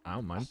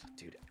don't mind. Oh,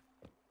 dude,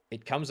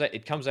 it comes out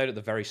at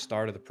the very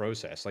start of the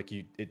process. Like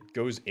it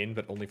goes in,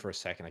 but only for a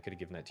second. I could have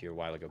given that to you a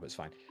while ago, but it's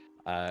fine.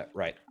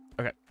 Right.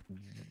 Okay.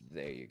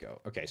 There you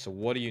go. Okay, so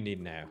what do you need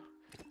now?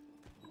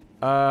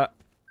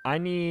 I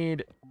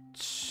need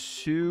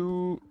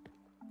 2.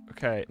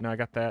 Okay, no, I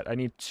got that. I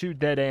need 2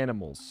 dead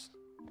animals,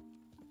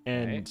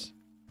 and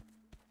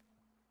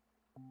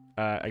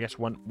I guess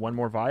one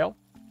more vial.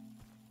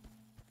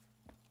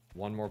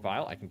 1 more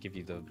vial. I can give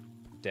you the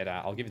dead.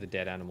 I'll give you the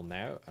dead animal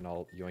now, and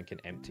I'll yoink an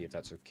empty if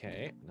that's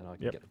okay. And then I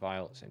can get the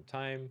vial at the same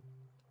time.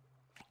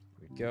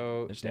 Here we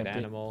go. There's dead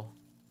animal.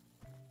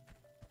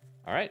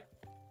 All right.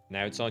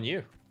 Now it's on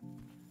you.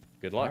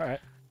 Good luck. All right.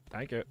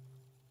 Thank you.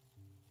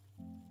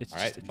 All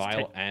right.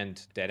 Vial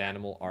and dead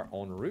animal are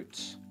en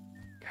route.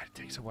 God, it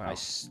takes a while.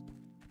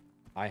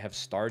 I have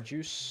star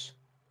juice,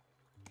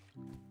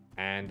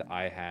 and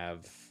I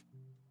have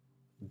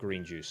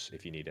green juice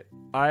if you need it.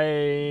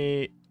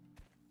 I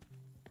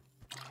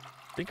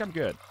think I'm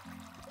good.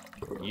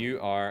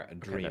 You are a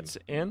dream. Okay, that's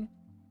in.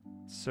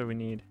 So we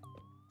need...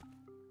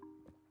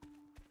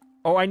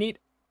 oh, I need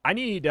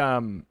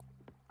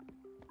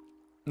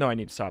no, I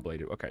need saw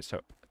blade. Okay, so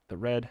the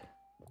red.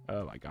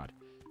 Oh my god.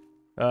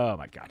 Oh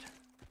my god.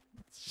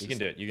 You can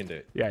do it. You can do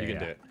it. Yeah, you yeah.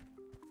 can do it.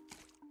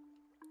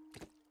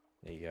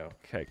 There you go.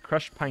 Okay,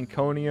 crushed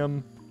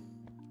pinconium,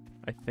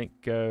 I think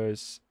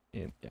goes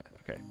in. Yeah,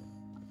 okay.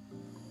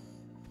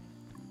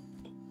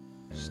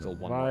 Still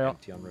one vial. more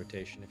empty on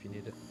rotation if you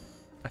need it.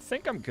 I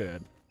think I'm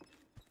good.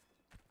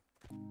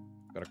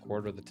 Got a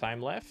quarter of the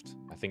time left.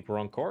 I think we're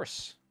on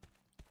course.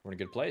 We're in a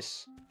good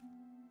place.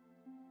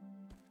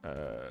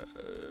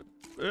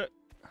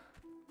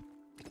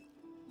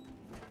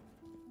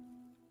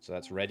 So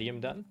that's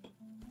radium done?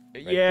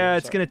 Yeah,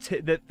 it's gonna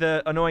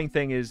the annoying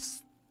thing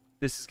is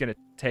this is gonna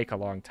take a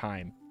long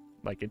time.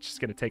 Like it's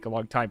just gonna take a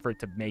long time for it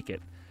to make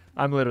it.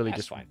 I'm literally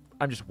That's fine.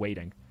 I'm just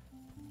waiting.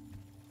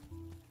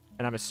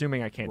 And I'm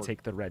assuming I can't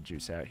take the red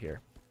juice out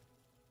here.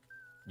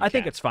 I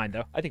think it's fine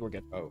though. I think we're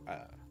good. Oh,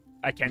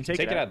 I can take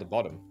it out at the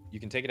bottom. You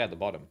can take it at the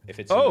bottom. If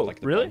it's oh, in like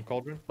the really? bottom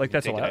cauldron, like you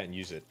that's can take allowed? it out and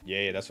use it.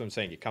 Yeah, that's what I'm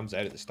saying. It comes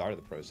out at the start of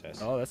the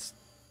process. Oh, that's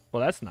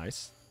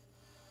nice.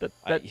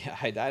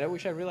 I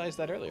wish I realized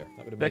that earlier.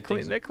 That would have made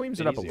things that cleans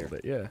it up a little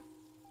bit. Yeah.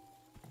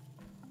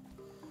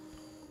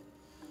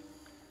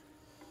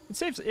 It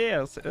saves.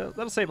 Yeah,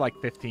 that'll save like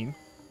 15,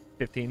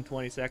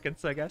 20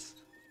 seconds, I guess.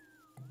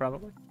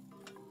 Probably.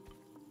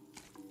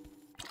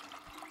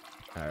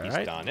 All right.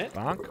 He's done it.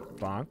 Bonk,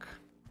 bonk,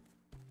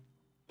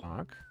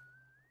 bonk.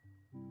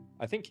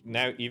 I think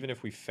now, even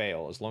if we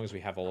fail, as long as we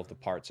have all of the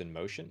parts in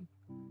motion,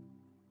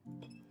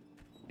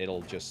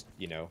 it'll just,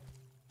 you know,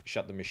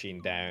 shut the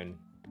machine down,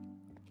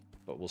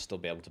 but we'll still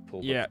be able to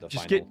pull the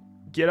just final...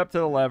 get up to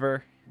the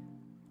lever.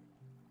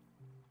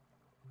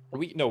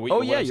 Oh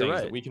yeah, you're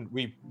right. That we can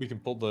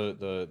pull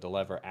the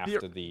lever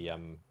after the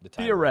time.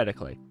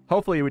 Theoretically,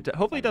 hopefully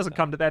it doesn't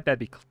come to that.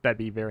 That'd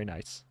be very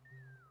nice.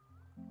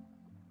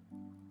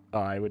 Oh,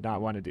 I would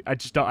not want to do. I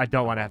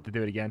don't want to have to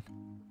do it again.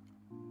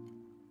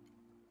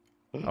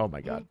 Oh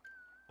my god.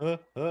 I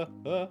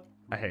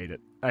hate it.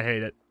 I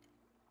hate it.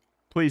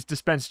 Please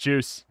dispense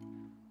juice.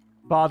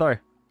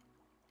 Father.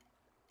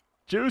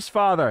 Juice,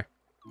 Father.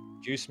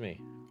 Juice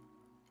me.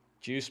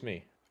 Juice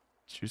me.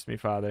 Juice me,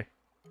 Father.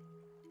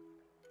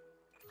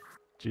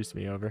 Juice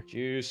me over.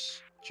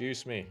 Juice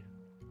me.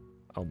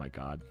 Oh my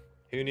god.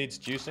 Who needs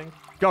juicing?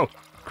 Go.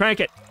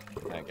 Crank it.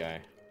 That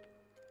guy.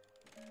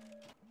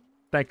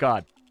 Thank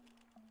God.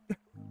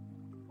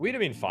 We'd have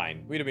been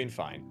fine. We'd have been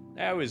fine.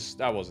 That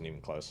wasn't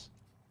even close.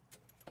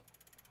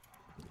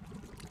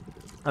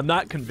 I'm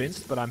not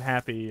convinced, but I'm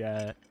happy.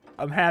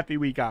 I'm happy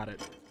we got it.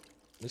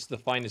 This is the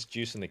finest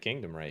juice in the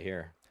kingdom right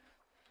here.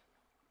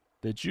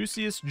 The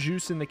juiciest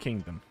juice in the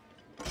kingdom.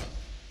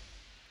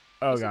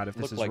 Oh god, if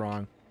this is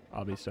wrong,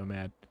 I'll be so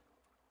mad.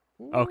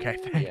 Okay,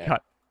 thank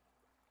God.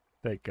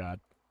 Thank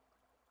God.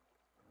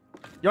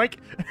 Yoink!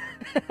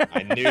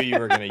 I knew you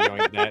were gonna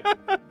yoink that.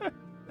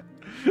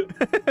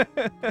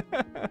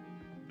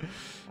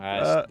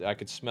 I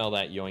could smell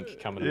that yoink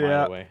coming a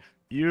mile away.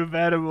 You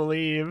better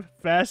believe.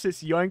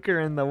 Fastest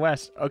yoinker in the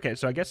West. Okay,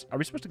 so I guess, are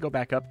we supposed to go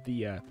back up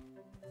the,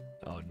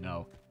 Oh,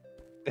 no.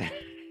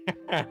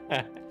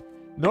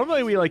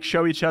 Normally we, like,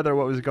 show each other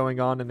what was going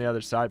on the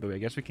other side, but I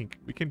guess we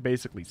can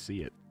basically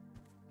see it.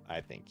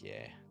 I think,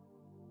 yeah.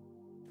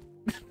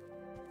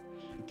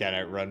 Can't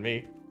outrun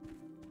me.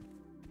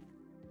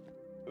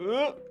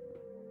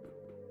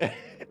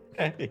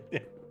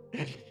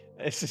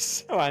 This is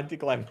so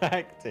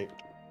anticlimactic.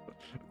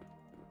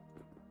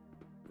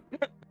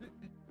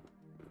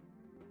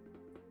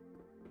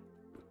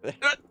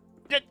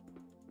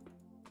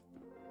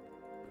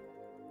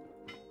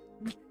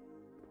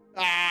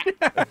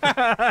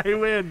 I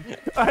win!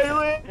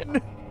 I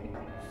win!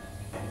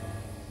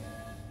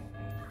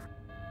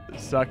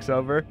 Sucks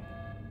over.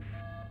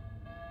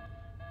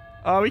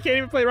 Oh, we can't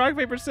even play rock,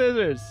 paper,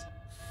 scissors.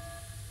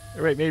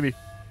 Or wait, maybe.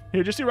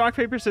 Here, just do rock,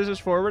 paper, scissors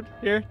forward.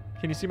 Here.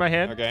 Can you see my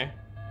hand? Okay.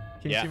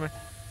 Can you see my...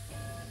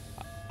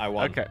 I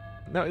won. Okay.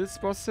 No, it's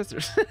both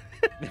scissors.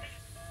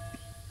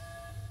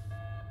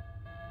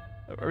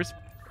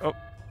 Oh.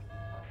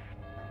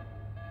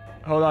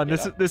 Hold on.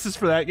 This is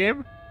for that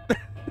game?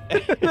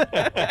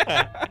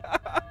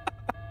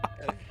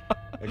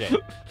 Okay.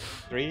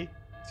 3,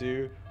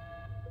 2,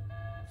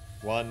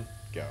 1,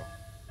 go.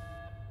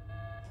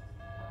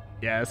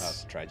 Yes.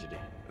 That's a tragedy.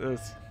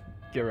 That's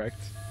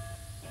correct.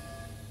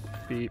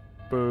 Beep,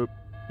 boop,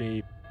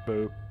 beep,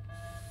 boop.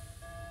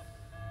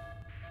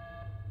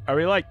 Are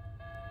we like...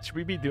 Should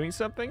we be doing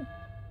something?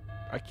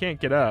 I can't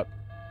get up.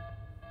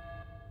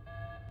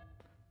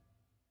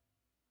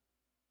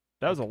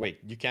 That was a... Wait,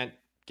 you can't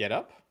get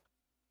up?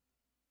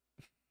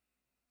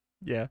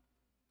 Yeah.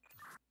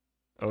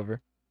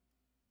 Over.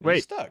 You're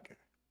Wait. stuck.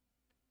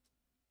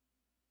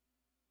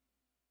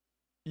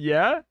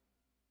 Yeah?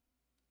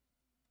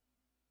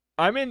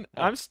 I'm Oh.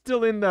 I'm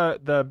still in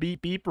the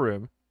beep beep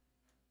room.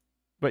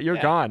 But you're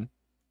gone.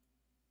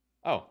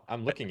 Oh,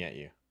 I'm looking at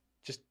you.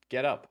 Just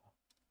get up.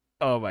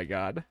 Oh my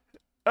god.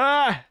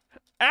 Ah!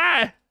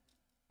 I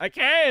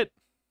can't.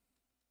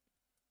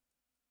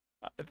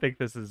 I think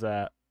this is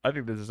a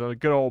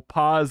good old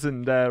pause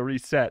and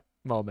reset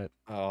moment.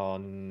 Oh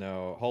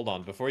no. Hold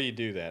on. Before you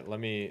do that, let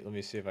me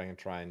see if I can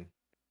try and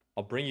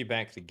I'll bring you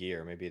back the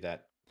gear. Maybe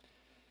that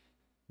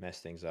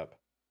messed things up.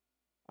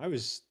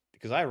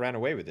 Because I ran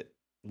away with it.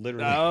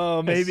 Literally.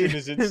 Oh, maybe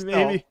as soon as it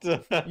maybe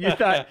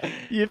stopped.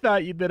 you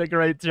thought you did a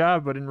great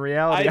job, but in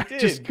reality, I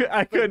did,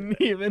 I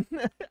couldn't even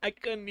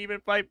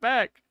fight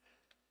back.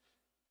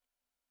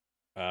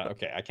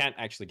 Okay, I can't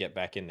actually get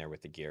back in there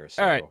with the gear.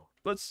 So All right,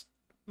 let's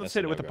that's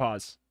hit a it with a no-go.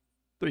 pause.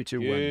 3, 2,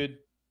 1. Good.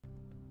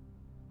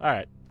 All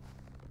right,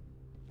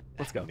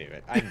 let's go.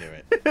 I knew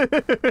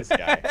it. This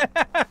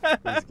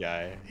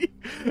guy.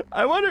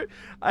 I wonder.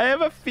 I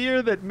have a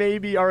fear that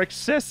maybe our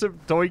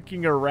excessive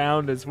doinking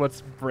around is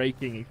what's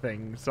breaking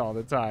things all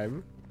the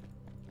time.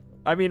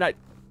 I mean,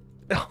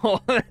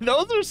 oh,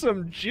 those are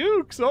some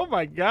jukes. Oh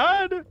my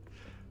god.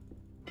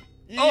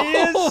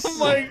 Yes! Oh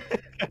my!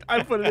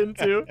 I put it in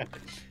too.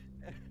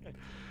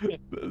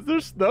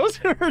 Those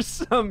are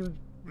some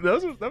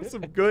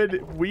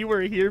good. We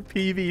were here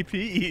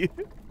PvP.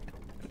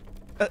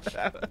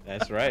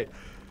 That's right.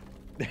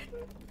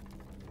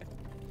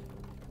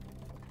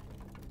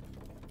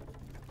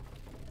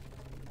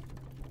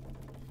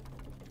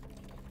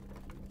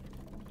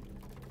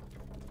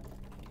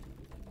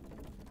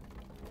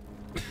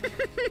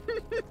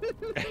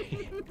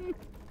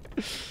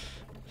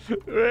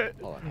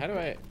 Hold on, how do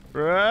I...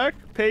 Rock,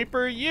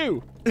 paper,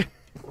 you.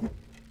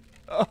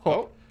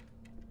 Oh.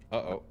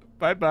 Uh-oh.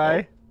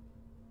 Bye-bye. Oh.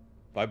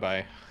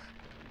 Bye-bye.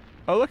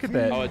 Oh, look at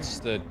that. Oh, it's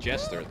the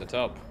jester at the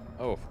top.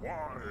 Oh. Why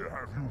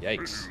have you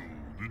Yikes. failed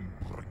in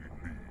bringing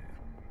me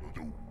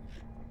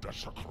those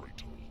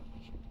desecrators?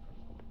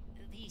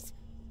 These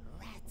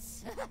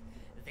rats,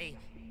 they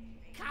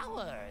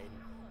cower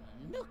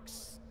in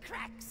nooks,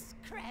 cracks,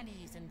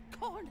 crannies, and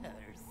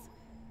corners.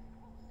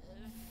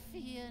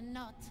 Fear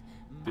not,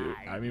 Dude,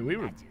 my I mean, we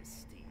were...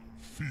 Majesty.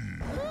 Fear.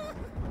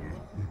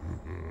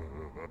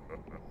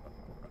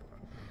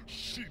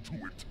 See to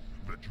it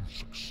that you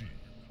succeed,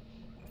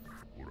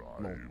 or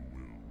I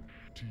will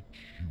teach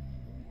you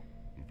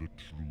the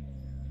true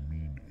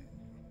meaning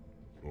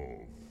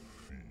of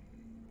fear.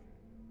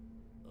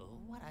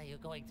 What are you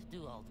going to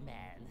do, old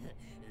man?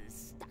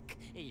 Stuck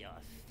in your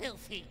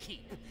filthy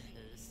keep.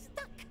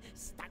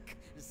 Stuck.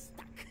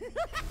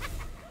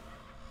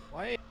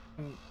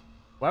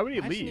 Why would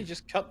he Why doesn't he leave?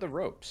 just cut the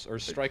ropes or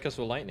strike us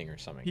with lightning or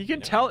something? He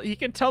can he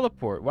can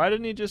teleport. Why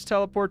didn't he just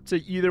teleport to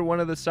either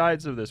one of the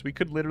sides of this? We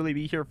could literally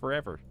be here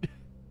forever.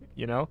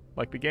 You know?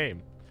 Like the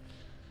game.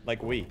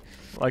 Like we.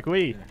 Like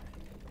we.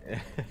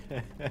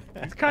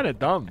 He's kind of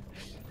dumb.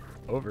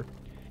 Over.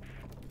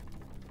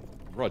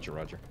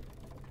 Roger.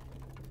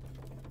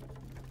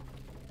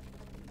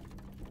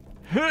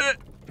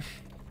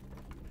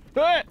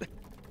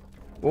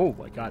 Oh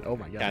my god. Oh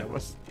my god. That God.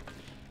 was...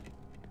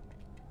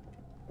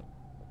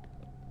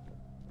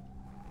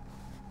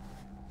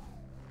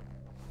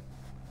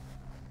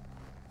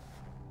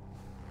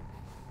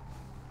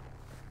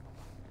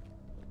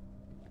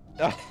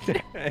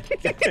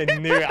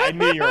 I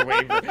knew you were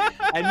waiting for.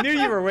 I knew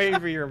you were waiting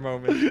for your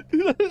moment.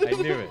 I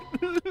knew it.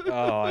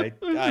 Oh, I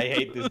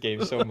hate this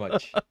game so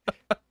much.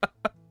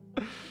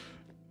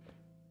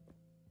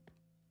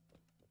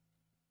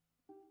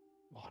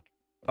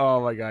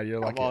 Oh my god,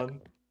 you're Come lucky.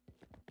 on.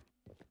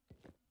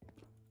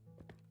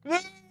 No.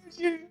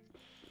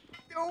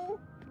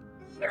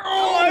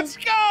 Let's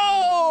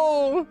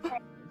go!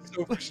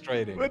 So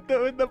frustrating. With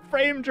the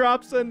frame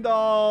drops and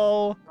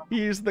all.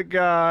 He's the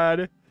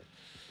god.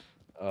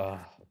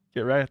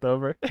 Get right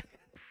over.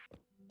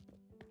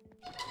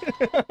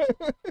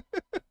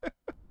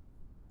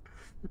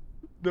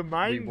 The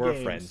mind We were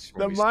games. friends The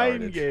when we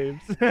mind started.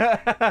 games.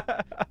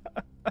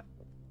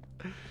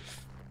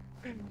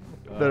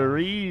 The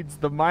reads,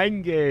 the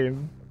mind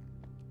game.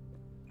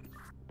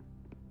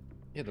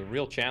 Yeah, the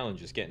real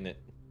challenge is getting it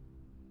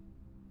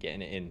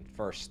in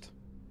first.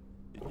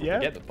 Yeah.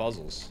 Forget the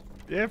puzzles.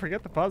 Yeah,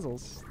 forget the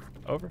puzzles.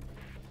 Over.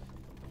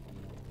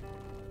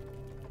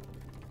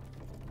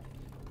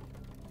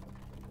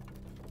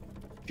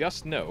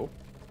 Just know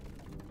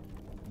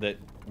that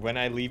when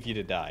I leave you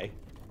to die,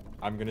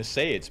 I'm gonna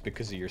say it's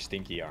because of your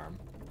stinky arm,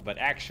 but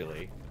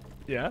actually,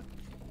 Yeah.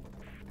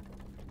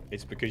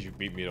 it's because you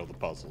beat me at all the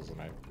puzzles,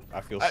 and I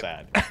feel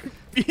sad.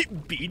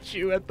 Beat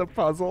you at the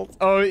puzzles.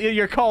 Oh,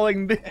 you're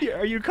calling the...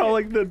 Are you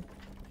calling the...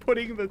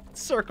 Putting the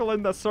circle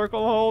in the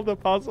circle hole the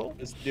puzzle?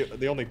 It's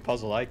the only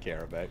puzzle I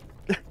care about.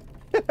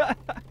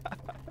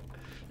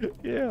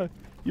 Yeah.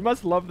 You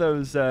must love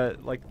those,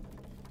 like,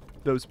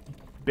 those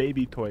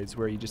baby toys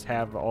where you just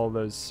have all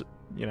those,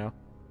 you know,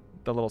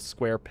 the little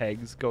square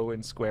pegs go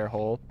in square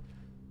hole.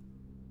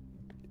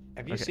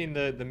 Have you seen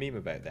the meme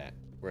about that,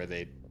 where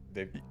the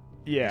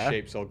Yeah.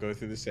 shapes all go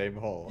through the same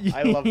hole?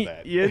 I love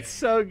that. It's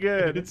so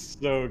good. It's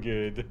so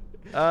good.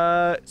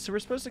 So we're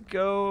supposed to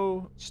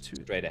go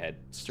Straight ahead.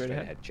 straight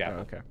ahead. Chapel.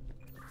 Oh, okay.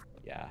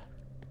 Yeah.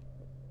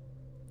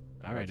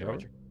 All right,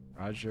 Roger.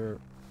 Roger,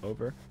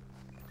 over.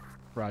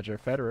 Roger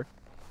Federer.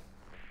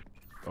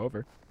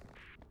 Over.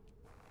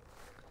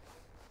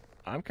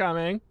 I'm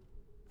coming.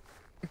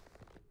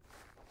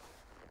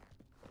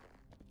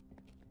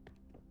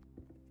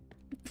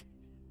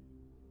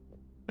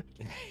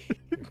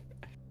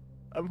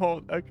 I'm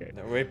holding. Okay.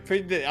 No, wait,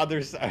 put the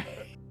other side.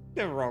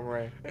 The wrong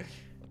way.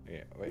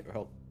 Yeah, wait,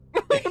 hold.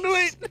 Wait,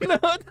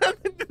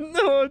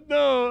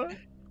 no.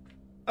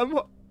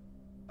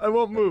 I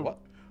won't move. What?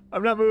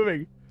 I'm not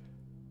moving.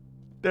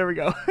 There we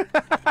go.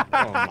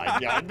 Oh my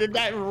god, did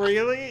that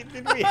really?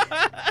 Did we?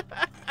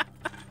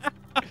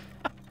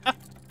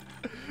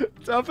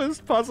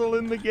 Toughest puzzle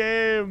in the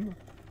game.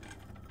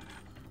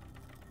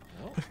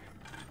 Oh.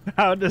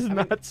 How does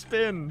not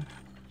spin?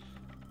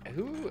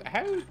 Who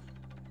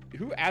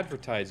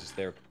advertises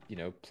their, you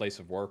know, place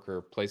of work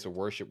or place of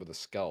worship with a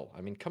skull?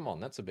 I mean, come on,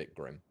 that's a bit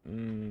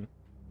grim.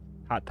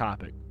 Hot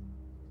topic.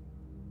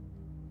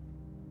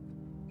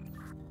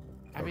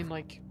 I mean,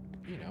 like,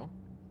 you know.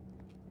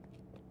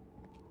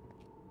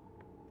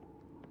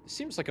 It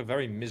seems like a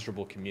very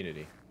miserable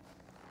community.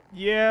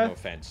 Yeah. No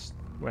offense.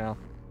 Well.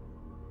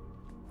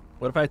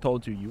 What if I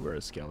told you were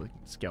a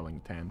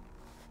skeleton?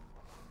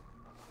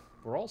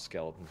 We're all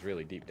skeletons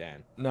really deep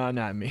down. No,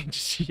 not me.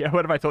 Just, yeah,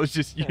 what if I told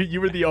you just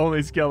you were the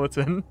only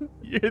skeleton?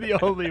 You're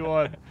the only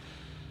one.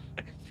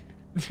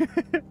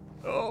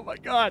 Oh my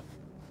god.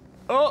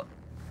 Oh!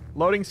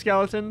 Loading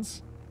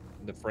skeletons.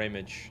 The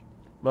frameage.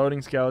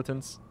 Loading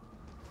skeletons.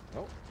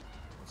 Oh,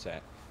 what's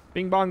that?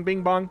 Bing bong,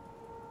 bing bong.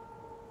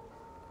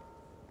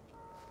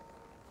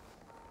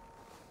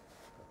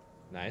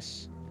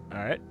 Nice.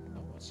 Alright.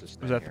 Oh, what's this Was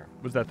thing that here?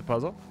 was that the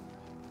puzzle?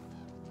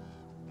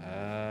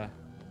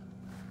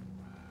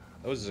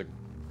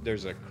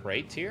 There's a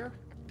crate here.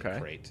 Okay.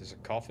 Crate. There's a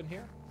coffin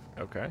here.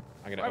 Okay.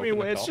 I'm gonna I open mean,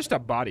 the it's coffin. just a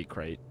body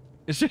crate.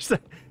 It's just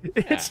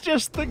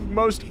the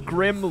most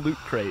grim loot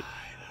crate.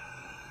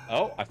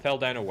 Oh, I fell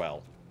down a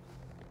well.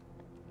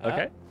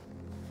 Okay.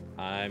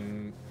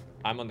 I'm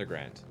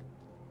underground.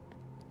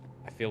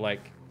 I feel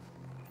like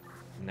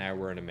now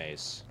we're in a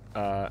maze.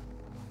 I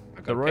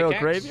got The a Royal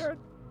pickaxe. Graveyard?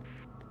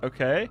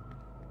 Okay.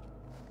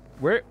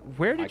 Where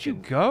did you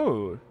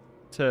go?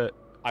 To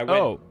I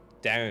went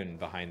down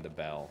behind the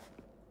bell.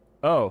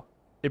 Oh,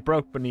 it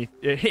broke beneath.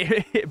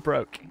 It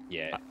broke.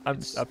 Yeah, I'm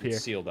it's, up here.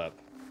 It's sealed up.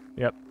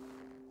 Yep.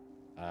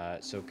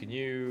 So can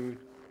you?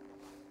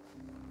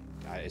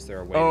 Is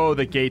there a way? Oh,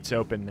 the gate's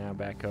open now.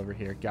 Back over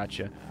here.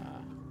 Gotcha.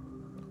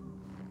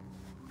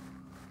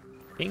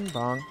 Bing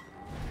bong.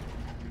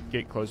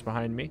 Gate closed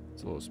behind me.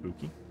 It's a little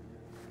spooky.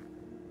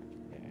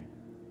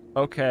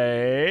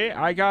 Okay,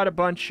 I got a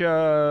bunch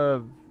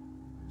of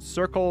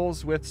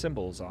circles with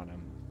symbols on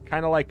them.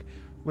 Kind of like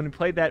when we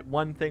played that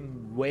one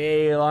thing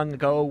way long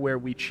ago where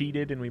we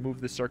cheated and we moved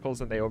the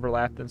circles and they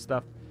overlapped and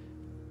stuff.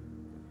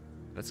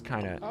 That's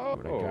kind of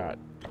what I got.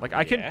 Like,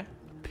 I can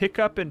pick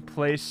up and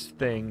place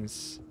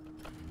things.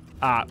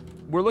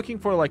 We're looking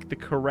for, like, the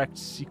correct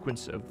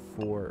sequence of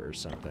 4 or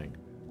something.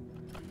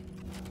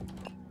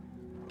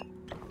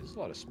 There's a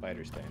lot of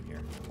spiders down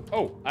here.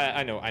 Oh,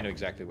 I know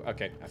exactly.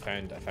 Okay, I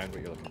found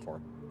what you're looking for.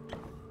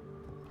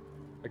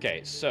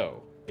 Okay,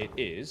 so it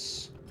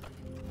is.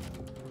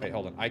 Wait,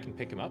 hold on. I can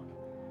pick him up.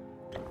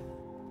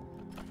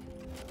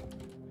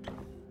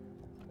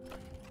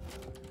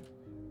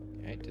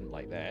 Okay, didn't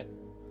like that.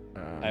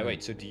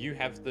 Wait. So do you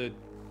have the?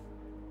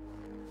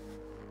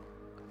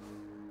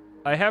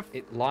 I have.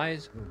 It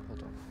lies. Oh,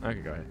 hold on.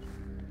 Okay, go ahead.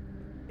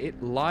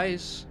 It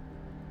lies.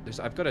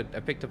 I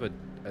picked up a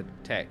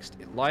text.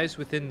 It lies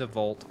within the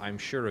vault. I'm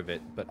sure of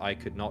it, but I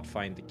could not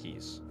find the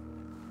keys.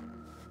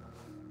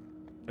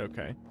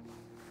 Okay.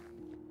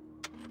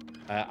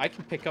 I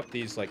can pick up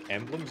these like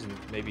emblems and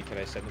maybe can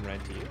I send them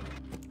around to you?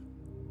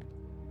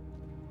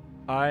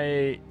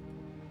 I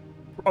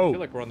feel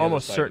like we're on the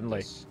almost other side of certainly.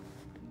 this.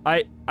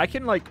 I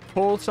can like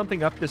pull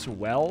something up this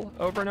well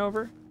over and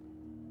over.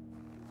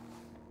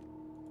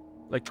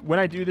 Like when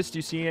I do this, do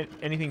you see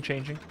anything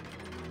changing?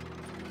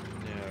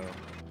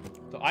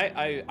 No. So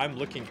I'm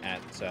looking at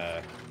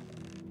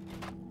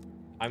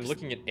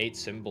 8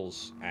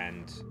 symbols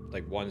and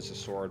like one's a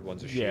sword,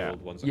 one's a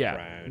shield, one's a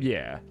crown.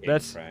 Yeah,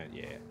 that's crown,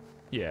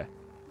 yeah.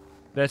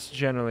 That's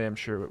generally, I'm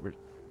sure, what we're.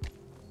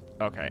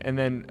 Okay, and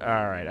then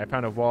all right, I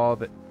found a wall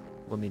that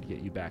we'll need to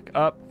get you back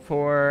up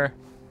for.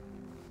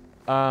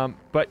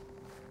 But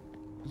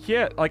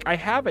yeah, like I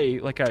have a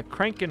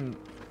crank and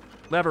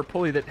lever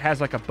pulley that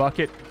has like a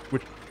bucket,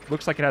 which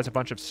looks like it has a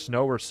bunch of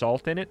snow or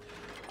salt in it.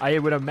 I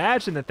would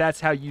imagine that that's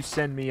how you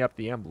send me up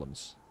the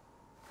emblems.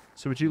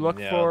 So would you look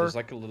for? There's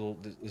like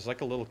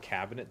a little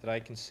cabinet that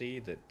I can see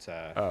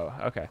that. Oh,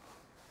 okay.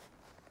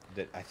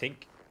 That I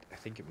think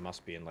it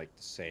must be in like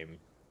the same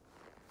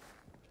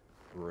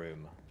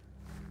room.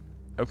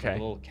 Okay. It's like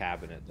a little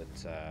cabinet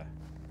that.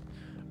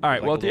 All right.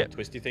 Like Well, a little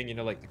twisty thing, you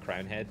know, like the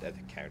crown head,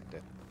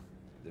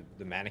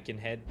 the mannequin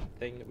head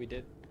thing that we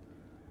did.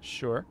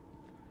 Sure.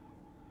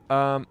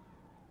 I'm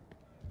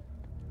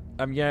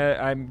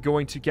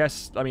going to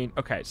guess. I mean,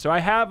 okay. So I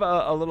have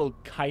a little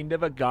kind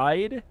of a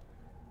guide.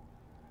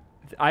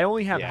 I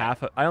only have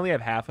half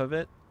of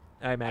it.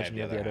 I imagine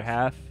you have the other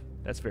half.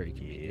 That's very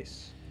convenient.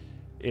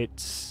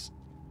 Yes.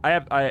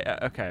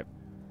 Okay.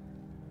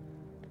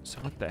 So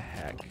what the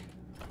heck?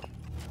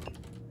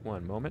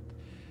 One moment.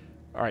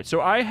 All right.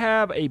 So I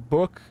have a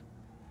book,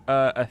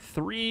 a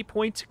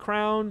 3-point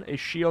crown, a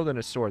shield, and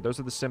a sword. Those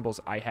are the symbols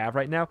I have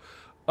right now.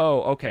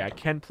 Oh, okay. I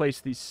can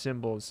place these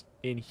symbols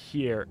in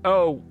here.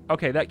 Oh,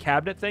 okay. That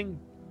cabinet thing,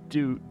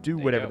 do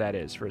whatever that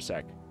is for a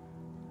sec.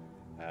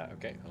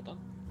 Okay, hold on.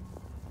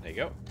 There you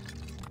go.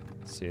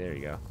 Let's see, there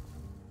you go.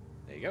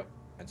 There you go.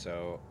 And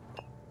so...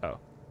 Oh.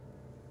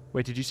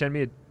 Wait, did you send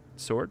me a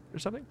sword or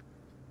something?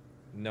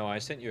 No, I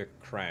sent you a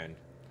crown.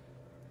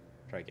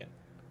 Try again.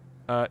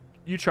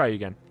 You try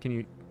again. Can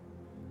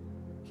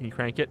you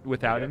crank it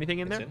without anything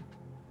in there?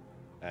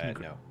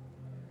 No.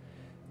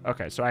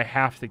 Okay, so I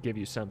have to give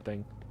you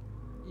something.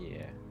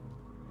 Yeah.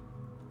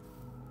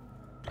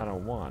 I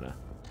don't wanna.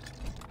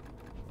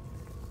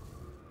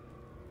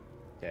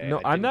 Okay,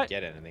 No, I I'm not.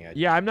 Get anything.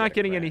 Yeah, I'm not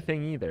getting crown.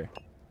 anything either.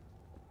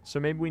 So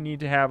maybe we need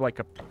to have like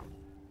a.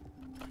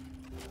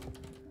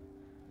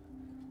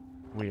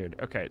 Weird.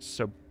 Okay,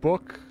 so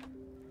book.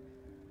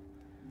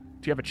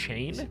 Do you have a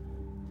chain?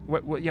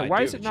 What? Yeah. I Why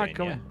do is have it a not chain,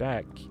 going yeah.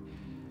 back?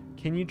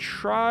 Can you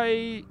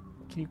try?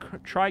 Can you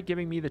try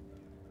giving me the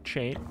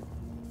chain?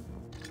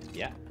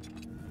 Yeah.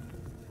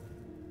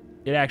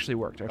 It actually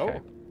worked. Okay.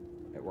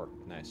 Oh, it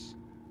worked. Nice.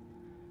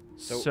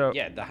 So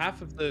yeah, the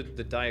half of the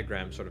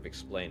diagram sort of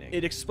explaining.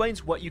 It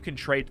explains what you can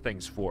trade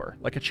things for.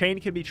 Like a chain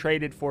can be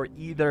traded for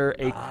either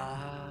a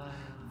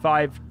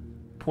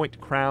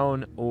 5-point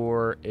crown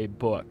or a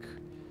book.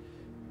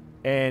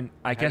 And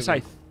I guess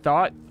I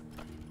thought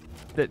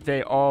that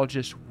they all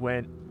just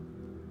went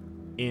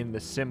in the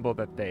symbol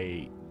that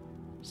they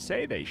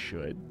say they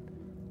should.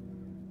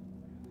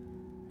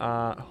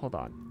 Hold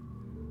on.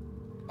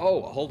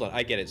 Oh, hold on.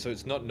 I get it. So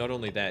it's not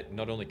only that,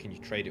 not only can you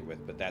trade it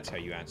with, but that's how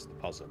you answer the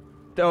puzzle.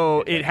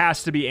 Oh, it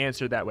has to be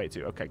answered that way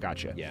too. Okay,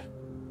 gotcha. Yeah.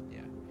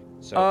 Yeah.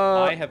 So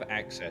I have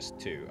access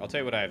to, I'll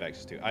tell you what I have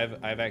access to. I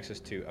have access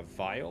to a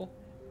vial.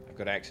 I've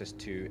got access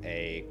to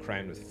a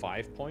crown with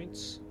 5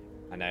 points.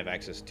 And I have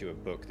access to a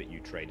book that you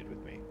traded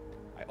with me.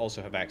 I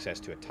also have access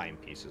to a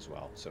timepiece as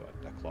well, so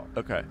a clock.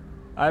 Okay.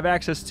 I have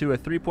access to a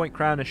 3-point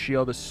crown, a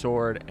shield, a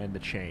sword, and the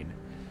chain.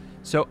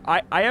 So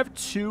I have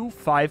 2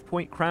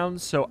 5-point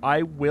crowns, so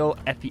I will,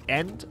 at the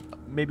end,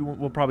 maybe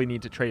we'll probably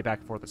need to trade it back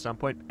and forth at some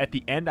point. At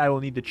the end, I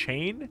will need the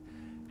chain,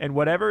 and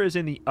whatever is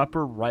in the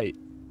upper right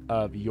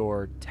of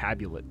your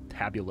tablet.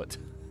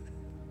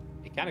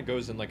 It kind of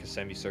goes in like a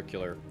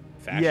semicircular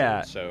fashion,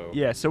 Yeah, so...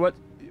 yeah, so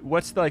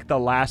what's like the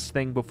last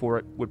thing before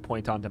it would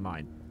point onto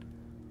mine?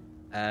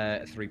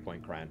 A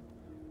 3-point crown.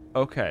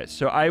 Okay,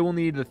 so I will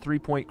need the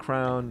 3-point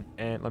crown,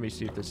 and let me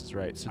see if this is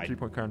right. So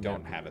 3-point crown. I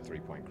don't have a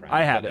 3-point crown.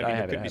 I have but, it. I mean, I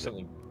have there it.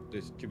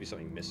 There could be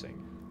something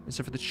missing. And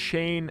so for the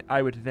chain,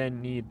 I would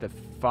then need the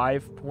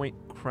 5-point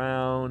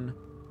crown,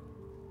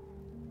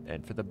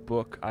 and for the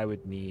book, I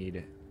would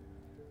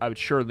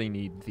surely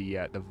need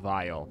the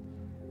vial.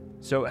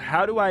 So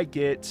how do I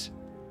get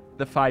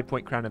the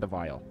 5-point crown of the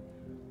vial?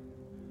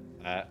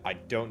 I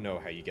don't know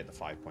how you get the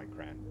 5-point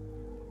crown.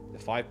 The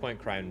 5-point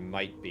crown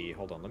might be...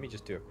 Hold on, let me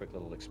just do a quick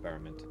little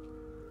experiment.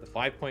 The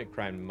 5-point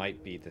crown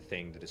might be the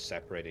thing that is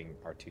separating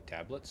our 2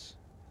 tablets.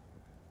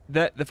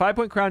 The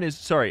 5-point crown is...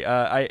 Sorry,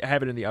 I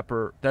have it in the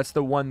upper... That's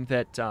the one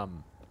that...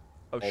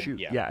 Oh, shoot.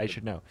 Yeah, I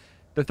should know.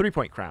 The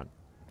 3-point crown.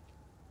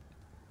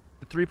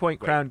 The 3-point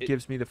crown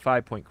gives me the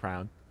 5-point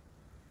crown.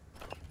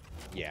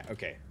 Yeah,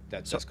 okay.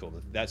 That's cool.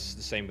 That's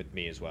the same with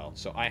me as well.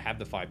 So I have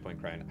the 5-point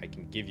crown. I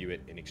can give you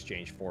it in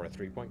exchange for a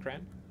 3-point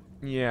crown.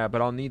 Yeah,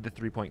 but I'll need the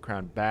 3-point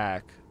crown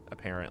back,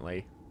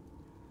 apparently.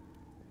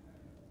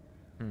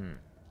 Do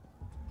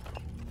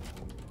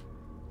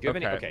you have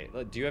any?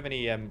 Do you have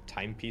any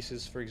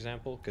timepieces, for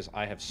example? Because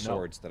I have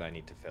swords that I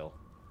need to fill.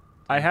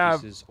 I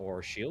have timepieces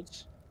or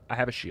shields. I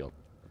have a shield.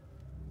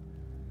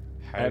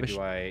 How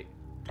do I?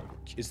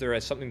 Is there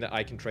something that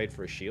I can trade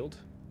for a shield?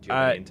 Do you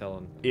have any intel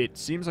on? It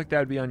seems like that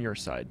would be on your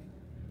side.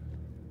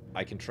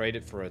 I can trade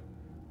it for a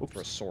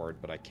sword,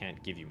 but I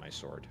can't give you my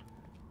sword.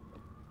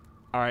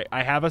 All right,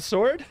 I have a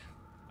sword.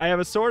 I have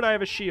a sword. I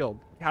have a shield.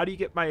 How do you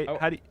get my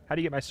how do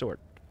you get my sword?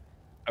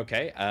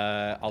 Okay,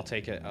 I'll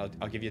take it.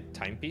 I'll give you a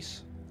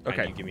timepiece.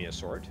 Okay. And you give me a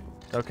sword.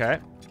 Okay.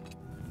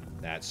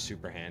 That's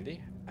super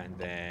handy. And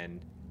then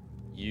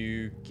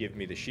you give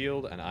me the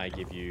shield, and I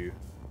give you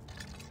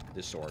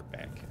the sword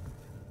back.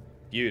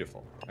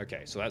 Beautiful.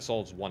 Okay, so that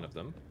solves one of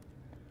them.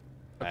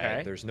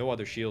 Okay. There's no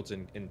other shields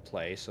in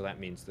play, so that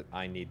means that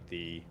I need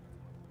the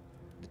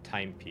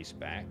timepiece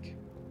back.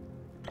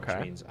 Okay.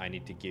 Which means I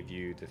need to give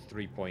you the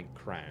 3-point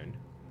crown.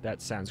 That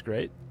sounds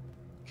great.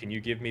 Can you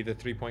give me the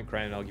 3-point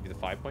crown, and I'll give you the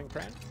 5-point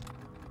crown?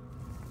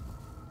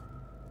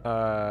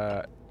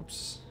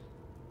 Oops.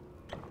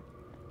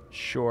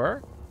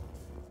 Sure.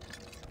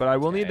 But I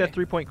will need that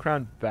 3-point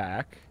crown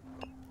back.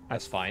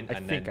 That's fine. I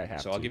think I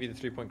have So I'll give you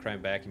the 3-point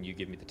crown back, and you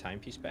give me the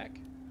timepiece back.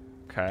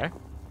 Okay.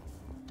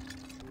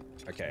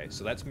 Okay,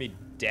 so that's me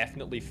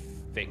definitely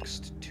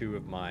fixed two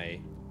of my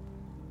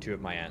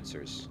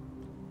answers,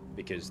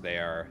 because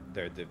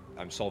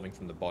I'm solving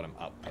from the bottom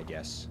up, I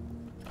guess.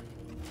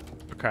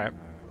 Okay.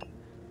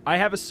 I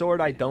have a sword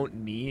I don't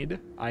need.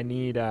 I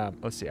need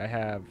let's see. I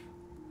have.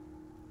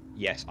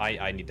 Yes,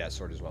 I need that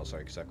sword as well.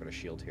 Sorry, because I've got a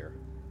shield here.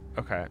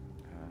 Okay.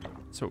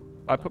 So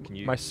I put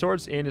my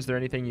swords in. Is there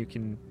anything you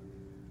can?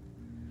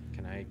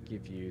 Can I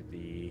give you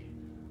the?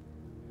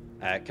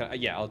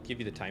 Yeah, I'll give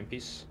you the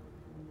timepiece.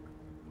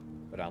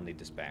 But I'll need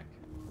this back.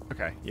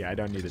 Okay. Yeah, I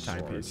don't need a Sword.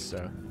 timepiece,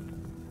 so.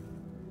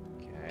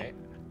 Okay.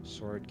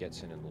 Sword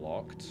gets in and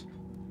locked.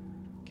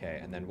 Okay,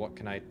 and then what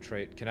can I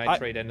trade? Can I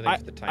trade anything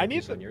for the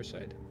timepiece on your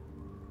side?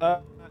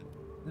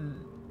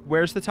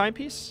 Where's the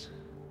timepiece?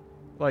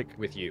 Like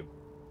with you.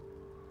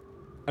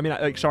 I mean,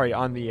 like, sorry,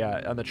 on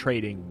the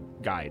trading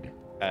guide.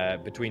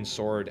 Between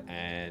sword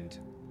and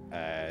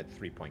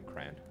 3-point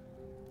crown.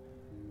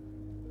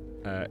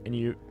 And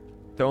you,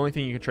 the only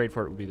thing you can trade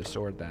for it would be the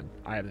sword. Then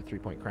I have the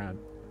 3-point crown.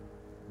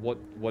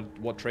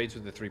 What trades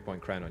with the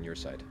 3-point crown on your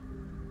side?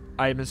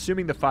 I'm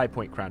assuming the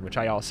 5-point crown, which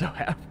I also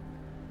have.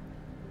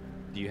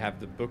 Do you have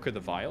the book or the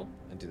vial?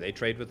 And do they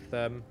trade with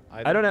either?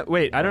 I don't know.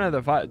 Wait, I don't have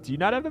the vial. Do you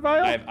not have the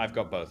vial? I've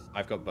got both.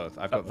 I've got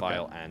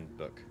vial and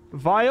book.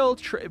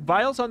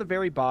 Vial's on the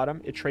very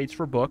bottom. It trades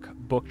for book.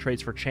 Book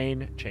trades for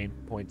chain. Chain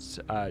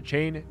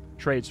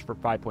trades for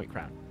 5-point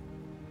crown.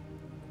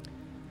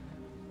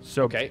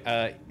 So okay,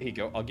 here you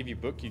go. I'll give you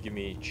book. You give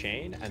me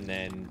chain, and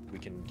then we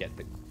can get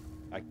the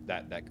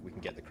we can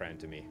get the crown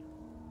to me.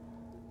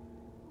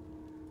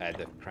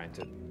 The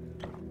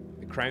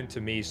crown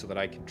to me, so that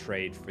I can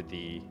trade for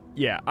the.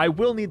 Yeah, I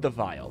will need the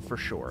vial for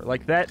sure.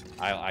 Like that.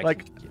 I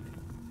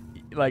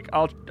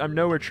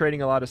know we're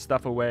trading a lot of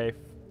stuff away.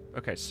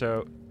 Okay,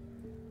 so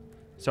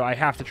I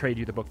have to trade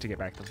you the book to get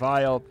back the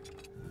vial.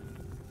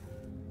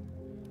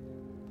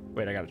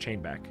 Wait, I got a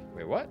chain back.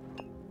 Wait, what?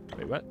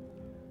 Wait, what?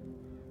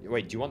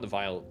 Wait, do you want the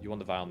vial? You want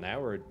the vial now,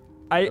 or?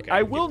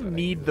 I will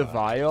need the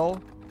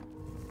vial,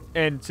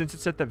 and since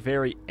it's at the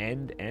very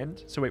end.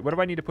 So wait, what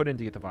do I need to put in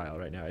to get the vial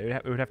right now?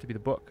 It would have to be the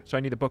book. So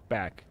I need the book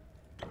back.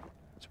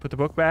 So put the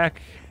book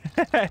back.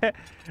 Okay.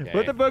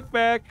 Put the book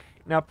back.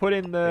 Now put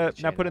in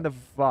the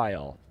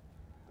vial.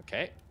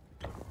 Okay.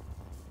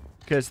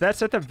 Because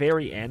that's at the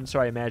very end, so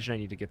I imagine I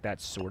need to get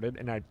that sorted,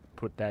 and I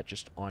put that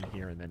just on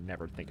here and then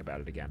never think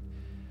about it again.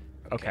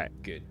 Okay.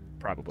 Good.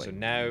 Probably. So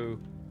now,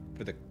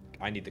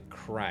 I need the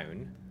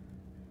crown.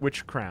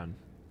 Which crown?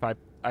 I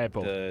have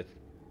both. The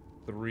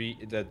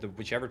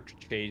whichever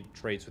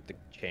trades with the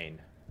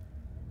chain.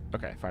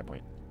 Okay,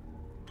 5-point.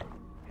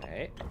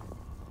 Okay.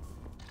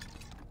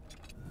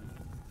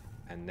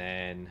 And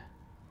then.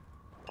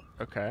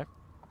 Okay.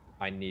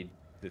 I need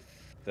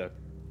the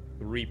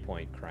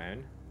 3-point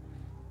crown.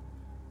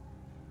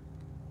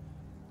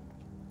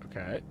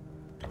 Okay.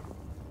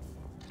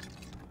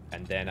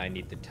 And then I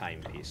need the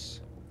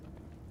timepiece.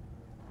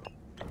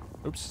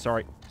 Oops,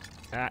 sorry.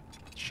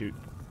 Shoot.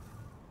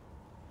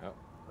 Oh,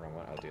 wrong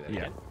one. I'll do that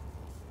again.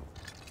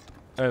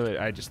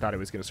 I just thought it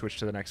was going to switch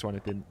to the next one.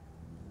 It didn't.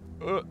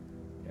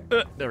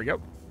 There we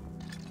go.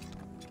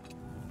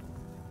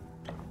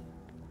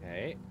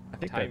 Okay. I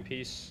think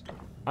timepiece.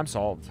 I'm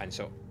solved. And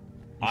so,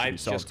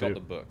 I've just got the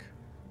book.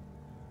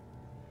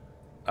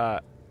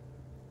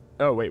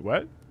 Oh, wait,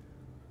 what?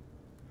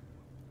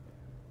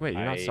 Wait,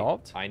 you're not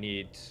solved? I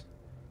need...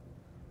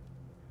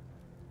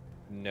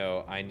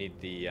 No, I need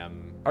the,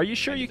 Are you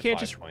sure you can't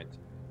just... Point.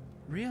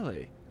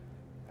 Really?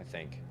 I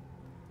think.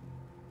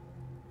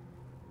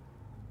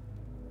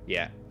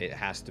 Yeah, it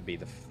has to be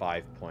the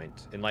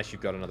 5-point, unless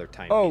you've got another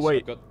time. Oh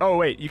wait, oh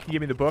wait, you can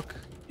give me the book.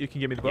 You can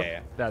give me the book.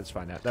 Yeah. That's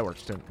fine. That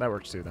works too. That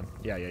works too then.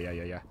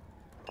 Yeah.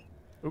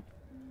 Oop.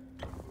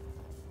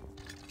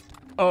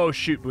 Oh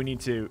shoot, we need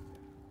to.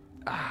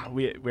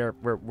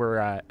 We're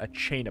a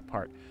chain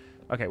apart.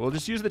 Okay, we'll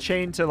just use the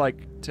chain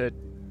to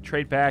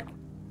trade back.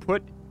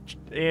 Put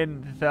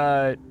in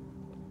the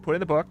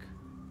book.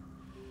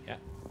 Yeah.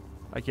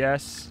 I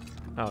guess.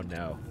 Oh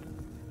no.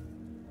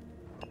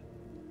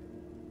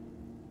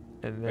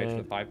 And then... Wait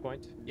for the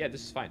 5-point? Yeah,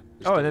 this is fine.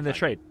 And then the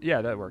trade.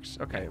 Yeah, that works.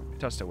 Okay, it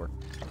does still work.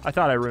 I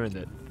thought I ruined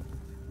it.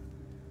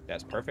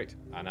 That's perfect.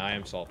 And I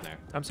am solved now.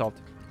 I'm solved.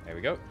 There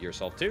we go. You're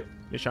solved too.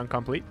 Mission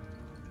complete.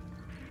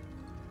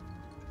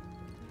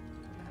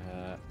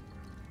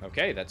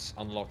 Okay, that's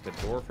unlocked the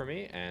door for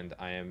me, and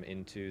I am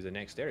into the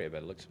next area by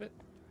the looks of it.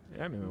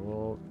 Yeah, I mean, a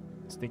little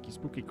stinky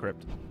spooky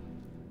crypt.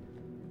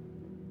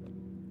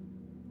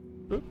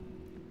 Boop.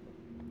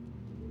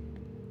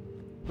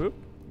 Boop.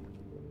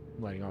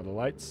 I'm lighting all the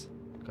lights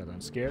because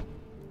I'm scared.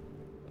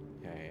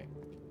 Okay.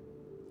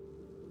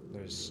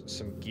 There's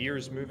some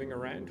gears moving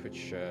around,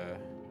 which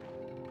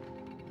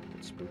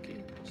it's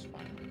spooky. It's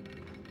fine.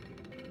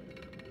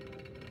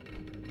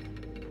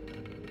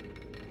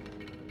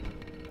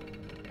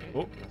 Okay,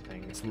 oh,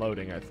 nothing. It's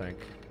loading, I think.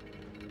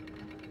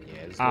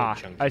 Yeah, there's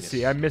I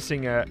see. I'm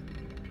missing a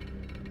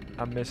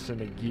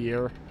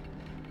gear.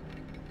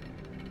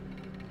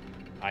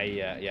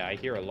 I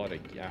hear a lot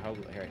of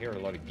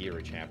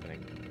gearage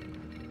happening.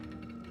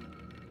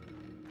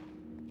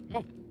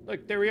 Oh,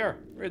 look, there we are.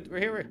 We're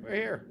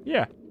here.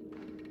 Yeah.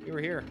 You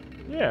were here.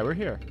 Yeah, we're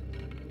here.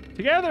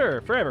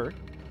 Together forever.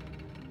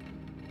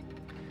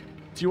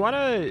 Do you want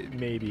to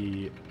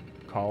maybe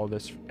call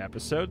this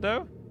episode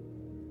though?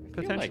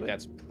 I feel like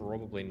that's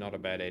probably not a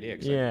bad idea.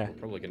 Yeah. We're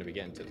probably going to be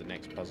getting to the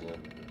next puzzle.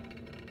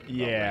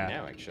 Yeah. Right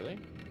now, actually.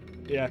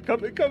 Yeah.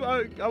 Come.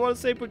 I want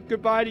to say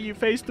goodbye to you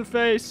face to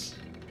face.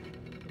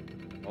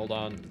 Hold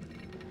on.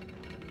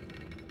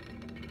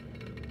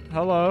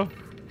 Hello.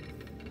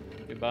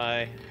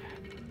 Goodbye.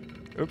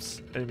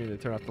 Oops. I didn't mean to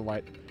turn off the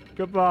light.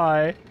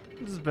 Goodbye.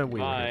 This has been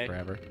weird here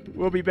forever.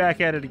 We'll be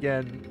back at it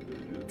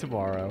again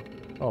tomorrow.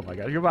 Oh my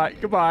god. Goodbye.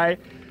 Goodbye.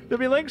 There'll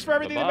be links for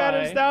everything that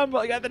matters down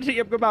below. Got the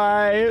tip.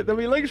 Goodbye. There'll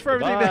be links for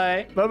everything.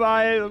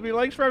 Bye-bye. There'll be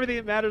links for everything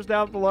that matters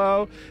down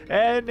below.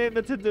 And in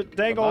the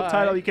dang old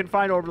title, you can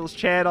find Orbital's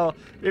channel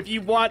if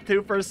you want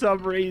to for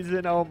some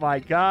reason. Oh my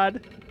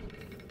god.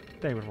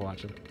 Thank you for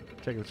watching.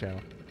 Check the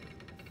channel.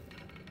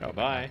 Oh,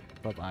 bye.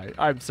 Bye-bye.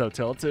 I'm so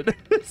tilted.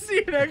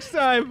 See you next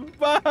time.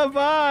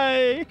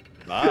 Bye-bye.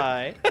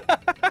 Bye.